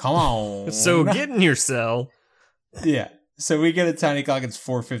 So come on. So get in your cell. Yeah. So we get a tiny clock. It's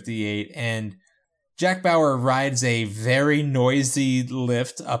 4:58, and Jack Bauer rides a very noisy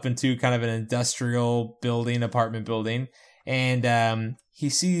lift up into kind of an industrial building, apartment building. And he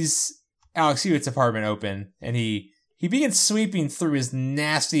sees Alex Hewitt's apartment open, and he begins sweeping through his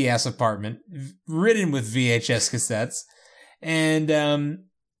nasty-ass apartment, ridden with VHS cassettes, and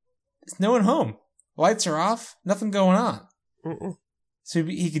there's no one home. Lights are off, nothing going on. So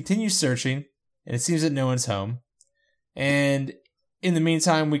he continues searching, and it seems that no one's home. And in the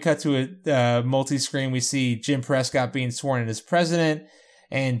meantime, we cut to a multi-screen. We see Jim Prescott being sworn in as president.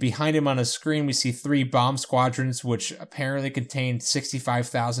 And behind him on a screen, we see 3 bomb squadrons, which apparently contain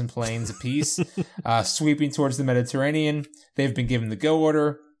 65,000 planes apiece, sweeping towards the Mediterranean. They've been given the go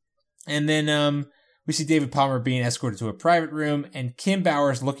order. And then we see David Palmer being escorted to a private room, and Kim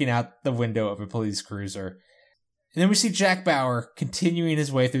Bowers looking out the window of a police cruiser. And then we see Jack Bauer continuing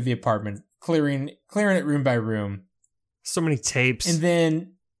his way through the apartment, clearing it room by room. So many tapes. And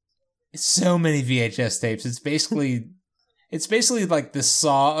then so many VHS tapes. It's basically like the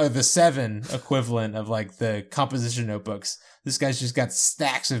Saw or the Seven equivalent of like the composition notebooks. This guy's just got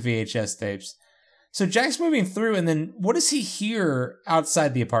stacks of VHS tapes. So Jack's moving through, and then what does he hear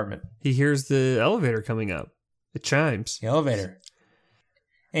outside the apartment? He hears the elevator coming up. It chimes. The elevator.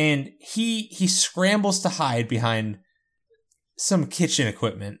 And he scrambles to hide behind some kitchen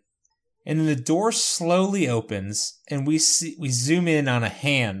equipment. And then the door slowly opens, and we zoom in on a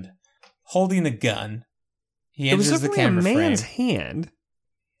hand holding a gun. He enters the camera frame. It was definitely a man's hand.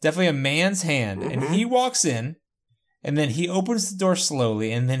 Definitely a man's hand. And he walks in, and then he opens the door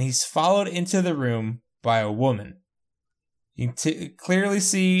slowly, and then he's followed into the room by a woman. You can clearly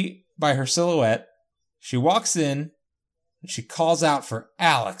see by her silhouette. She walks in, and she calls out for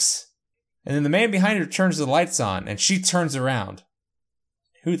Alex. And then the man behind her turns the lights on, and she turns around.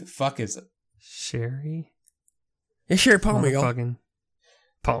 Who the fuck is it? Sherry? It's Sherry Palmer, y'all. Fucking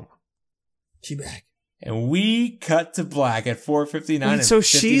Palmer. She back. And we cut to black at 4:59. Wait, so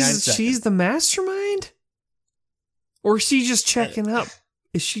she's the mastermind, or is she just checking up?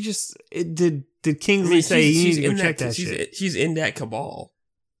 Is she just did Kingsley say he needs to go check that shit? She's in that cabal,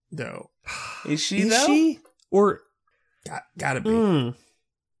 though. Is she? Or gotta be.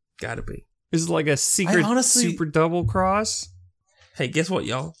 Gotta be. Is it like a secret super double cross? Hey, guess what,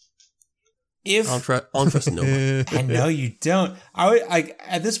 y'all? If I don't trust nobody. I know you don't. I would like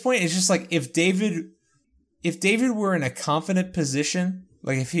at this point. It's just like if David were in a confident position,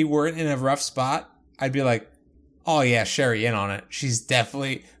 like if he weren't in a rough spot, I'd be like, oh yeah, Sherry in on it. She's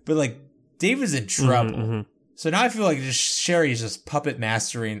definitely. But like David's in trouble. Mm-hmm. So now I feel like Sherry's just puppet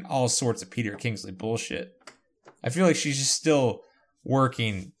mastering all sorts of Peter Kingsley bullshit. I feel like she's just still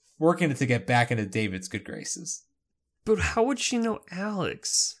working to get back into David's good graces. But how would she know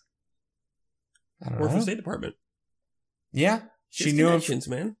Alex? I don't Work know. for the State Department. Yeah, she knew him.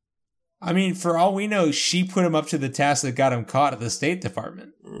 Man. I mean, for all we know, she put him up to the task that got him caught at the State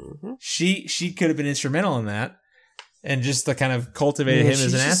Department. Mm-hmm. She could have been instrumental in that, and just to kind of cultivated him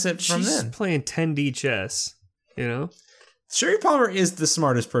as an asset from then. She's playing 10D chess, you know. Sherry Palmer is the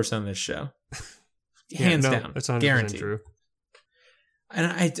smartest person on this show, hands down. That's 100% guaranteed. true. And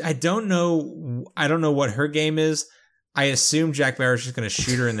I don't know what her game is. I assume Jack Bauer's just going to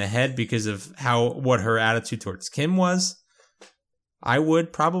shoot her in the head because of what her attitude towards Kim was. I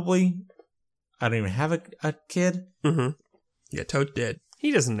would probably. I don't even have a kid. Mm-hmm. Yeah, totes dead.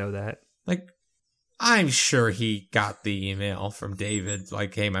 He doesn't know that. Like, I'm sure he got the email from David,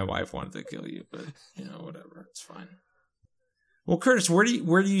 like, "Hey, my wife wanted to kill you," but whatever, it's fine. Well, Curtis, where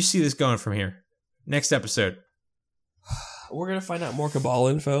do you see this going from here? Next episode, we're gonna find out more Cabal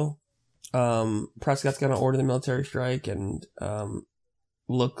info. Prescott's gonna order the military strike and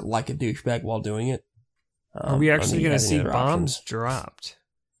look like a douchebag while doing it. Are we actually gonna see bombs dropped?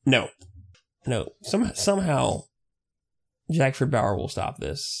 No. Somehow, Jackford Bauer will stop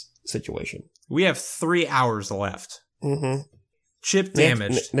this situation. we have 3 hours left. Mm-hmm. Chip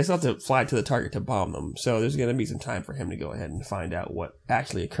damaged. They still have to fly to the target to bomb them, so there's gonna be some time for him to go ahead and find out what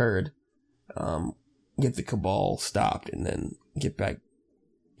actually occurred. Get the Cabal stopped, and then get back,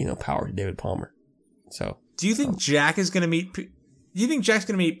 power to David Palmer. So, do you think Jack is going to meet? Do you think Jack's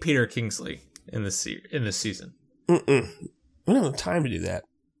going to meet Peter Kingsley in this season? We don't have time to do that.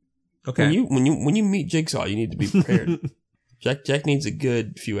 Okay. When you meet Jigsaw, you need to be prepared. Jack needs a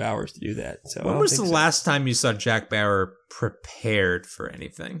good few hours to do that. So when was the last time you saw Jack Bauer prepared for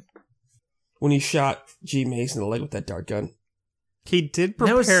anything? When he shot G. Mason in the leg with that dart gun. He did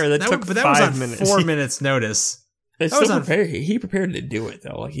prepare. That took 5 minutes. 4 minutes notice. It's still prepared. He prepared to do it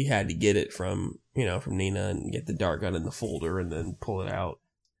though. Like he had to get it from Nina and get the dart gun in the folder and then pull it out.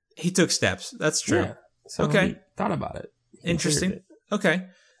 He took steps. That's true. Yeah. So okay. He thought about it. Interesting. Okay.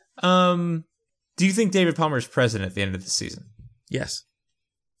 Do you think David Palmer is president at the end of the season? Yes.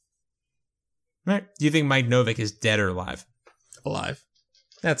 Right. Do you think Mike Novick is dead or alive? Alive.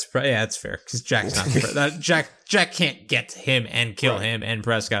 That's fair because Jack's not. Jack can't get to him and kill him and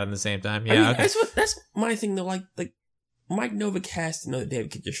Prescott at the same time. Yeah, okay. That's my thing though. Like Mike Novick has to know that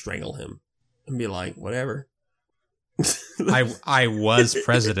David could just strangle him and be like, whatever. I was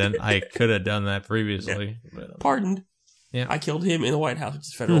president. I could have done that previously. Yeah. But, pardoned. Yeah, I killed him in the White House, which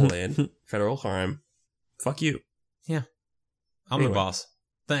is federal land, federal crime. Fuck you. Yeah, I'm the boss.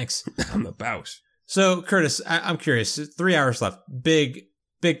 Thanks. I'm the boss. So Curtis, I'm curious. 3 hours left.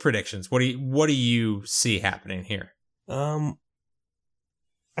 Big predictions. What do you see happening here? I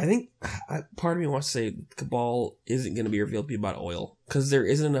think part of me wants to say Cabal isn't going to be revealed to be about oil because there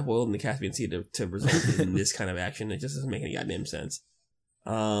isn't enough oil in the Caspian Sea to result in this kind of action. It just doesn't make any goddamn sense.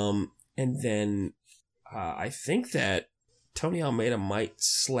 And then I think that Tony Almeida might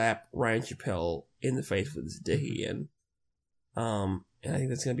slap Ryan Chappelle in the face with his dick again. And I think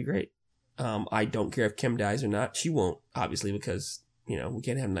that's going to be great. I don't care if Kim dies or not. She won't, obviously, because we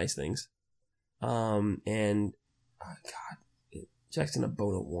can't have nice things. And God, Jackson a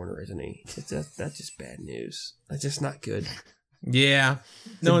Bono Warner, isn't he? That's just bad news. That's just not good. Yeah,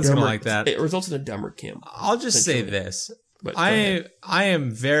 no one's gonna like that. It results in a dumber Kim. I'll just say this: I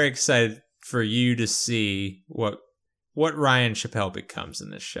am very excited for you to see what Ryan Chappelle becomes in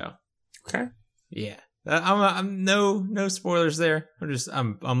this show. Okay. Yeah, I'm no spoilers there.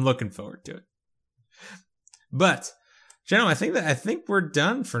 I'm looking forward to it. But, gentlemen, I think we're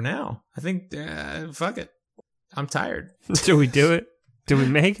done for now. I think fuck it. I'm tired. Did we do it? Did we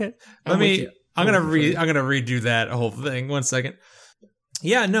make it? I'm gonna redo that whole thing. 1 second.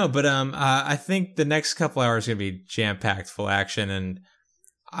 Yeah, no, but I think the next couple hours are gonna be jam packed, full action, and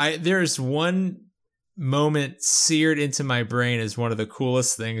there's one moment seared into my brain as one of the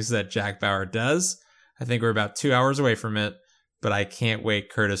coolest things that Jack Bauer does. I think we're about 2 hours away from it, but I can't wait,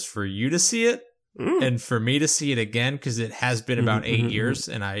 Curtis, for you to see it and for me to see it again, because it has been about 8 years,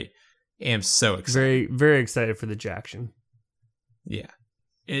 and I am so excited. Very, very excited for the Jackson. Yeah.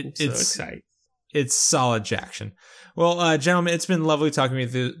 It's so exciting. It's solid Jackson. Well, gentlemen, it's been lovely talking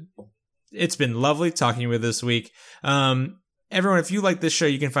with you. It's been lovely talking with you this week. Everyone, if you like this show,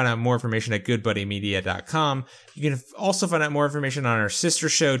 you can find out more information at goodbuddymedia.com. You can also find out more information on our sister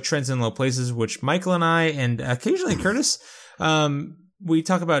show, Trends in Low Places, which Michael and I, and occasionally Curtis, we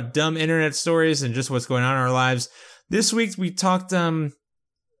talk about dumb internet stories and just what's going on in our lives. This week, we talked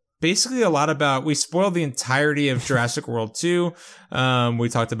basically a lot about, we spoiled the entirety of Jurassic World 2. We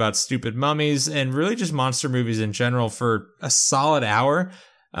talked about stupid mummies and really just monster movies in general for a solid hour.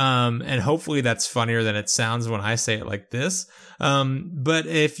 And hopefully that's funnier than it sounds when I say it like this. But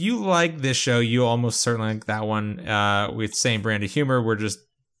if you like this show, you almost certainly like that one, with same brand of humor. We're just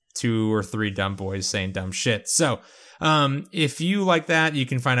 2 or 3 dumb boys saying dumb shit. So, if you like that, you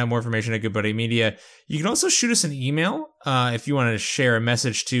can find out more information at Good Buddy Media. You can also shoot us an email, if you want to share a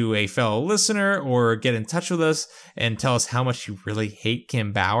message to a fellow listener or get in touch with us and tell us how much you really hate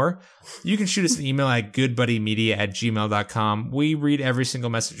Kim Bauer. You can shoot us an email at goodbuddymedia@gmail.com. We read every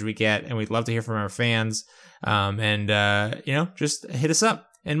single message we get, and we'd love to hear from our fans. Just hit us up.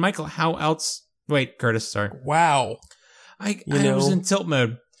 And Michael, how else? Wait, Curtis, sorry. Wow. I was in tilt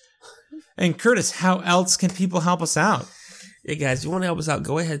mode. And Curtis, how else can people help us out? Hey guys, if you want to help us out,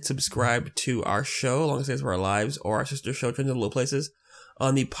 go ahead and subscribe to our show, Alongside of Our Lives, or our sister show, Trends in Low Places,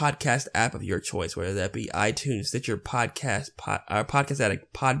 on the podcast app of your choice, whether that be iTunes, Stitcher, Podcast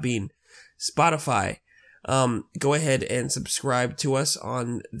Addict, Podbean, Spotify. Go ahead and subscribe to us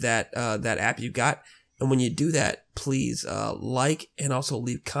on that app you got. And when you do that, please like and also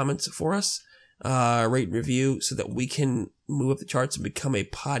leave comments for us, rate and review, so that we can move up the charts and become a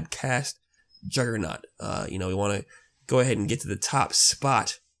podcast juggernaut. We want to go ahead and get to the top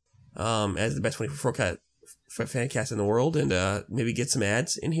spot as the best 24K fan cast in the world, and maybe get some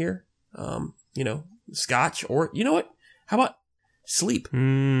ads in here. Scotch, or you know what? How about Sleep?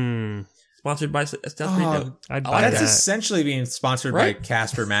 Sponsored by Sleep. That's pretty dope. That's essentially being sponsored by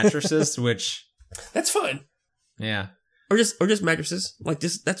Casper mattresses, which that's fun. Yeah, or just mattresses like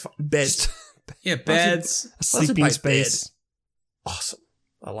this. That's fun. Beds. Yeah, beds, a sleeping space. Bed. Awesome.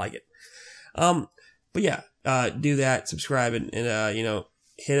 I like it. But yeah, do that, subscribe, and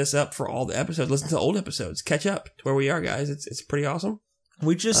hit us up for all the episodes. Listen to old episodes. Catch up to where we are, guys. It's pretty awesome.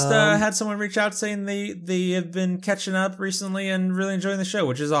 We just had someone reach out saying they have been catching up recently and really enjoying the show,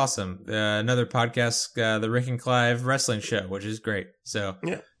 which is awesome. Another podcast, the Rick and Clive Wrestling Show, which is great. So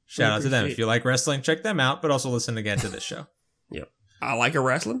shout out to them. If you like wrestling, check them out, but also listen again to this show. Yep. I like a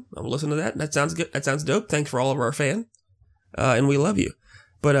wrestling. I'm listening to that. That sounds good. That sounds dope. Thanks for all of our fans. And we love you.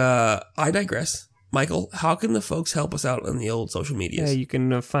 But I digress. Michael, how can the folks help us out on the old social medias? Yeah, you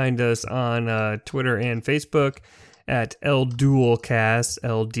can find us on Twitter and Facebook at LDoolCast,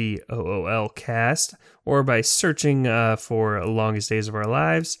 LDOOL-cast, or by searching for Longest Days of Our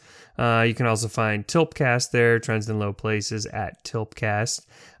Lives. You can also find Tilpcast there, Trends in Low Places at Tilpcast.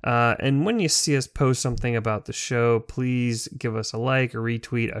 And when you see us post something about the show, please give us a like, a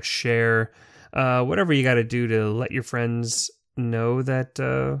retweet, a share, whatever you got to do to let your friends know that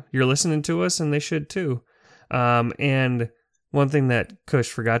you're listening to us, and they should too. And one thing that Kush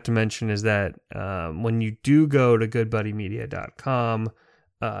forgot to mention is that when you do go to goodbuddymedia.com,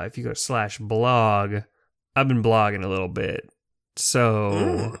 if you go /blog, I've been blogging a little bit.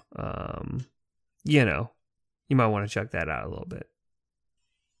 So, you might want to check that out a little bit.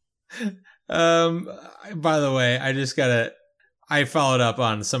 By the way, I followed up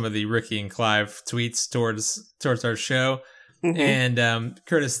on some of the Ricky and Clive tweets towards our show. Mm-hmm. And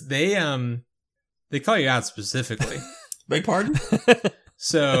Curtis, they call you out specifically. Beg pardon?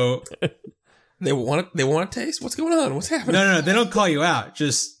 So they want a taste? What's going on? What's happening? No, they don't call you out.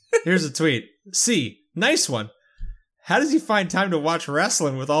 Just here's a tweet. C, nice one. How does he find time to watch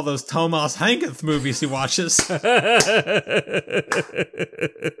wrestling with all those Tomas Hanketh movies he watches?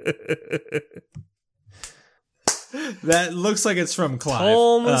 That looks like it's from Clive.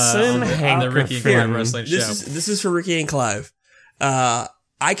 Thomas and on the Ricky and Clive wrestling show. This is for Ricky and Clive. I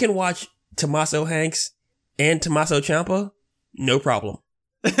can watch Tommaso Hanks and Tommaso Ciampa, no problem.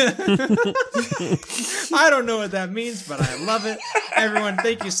 I don't know what that means, but I love it. Everyone,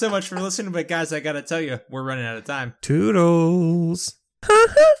 thank you so much for listening. But guys, I gotta tell you, we're running out of time. Toodles.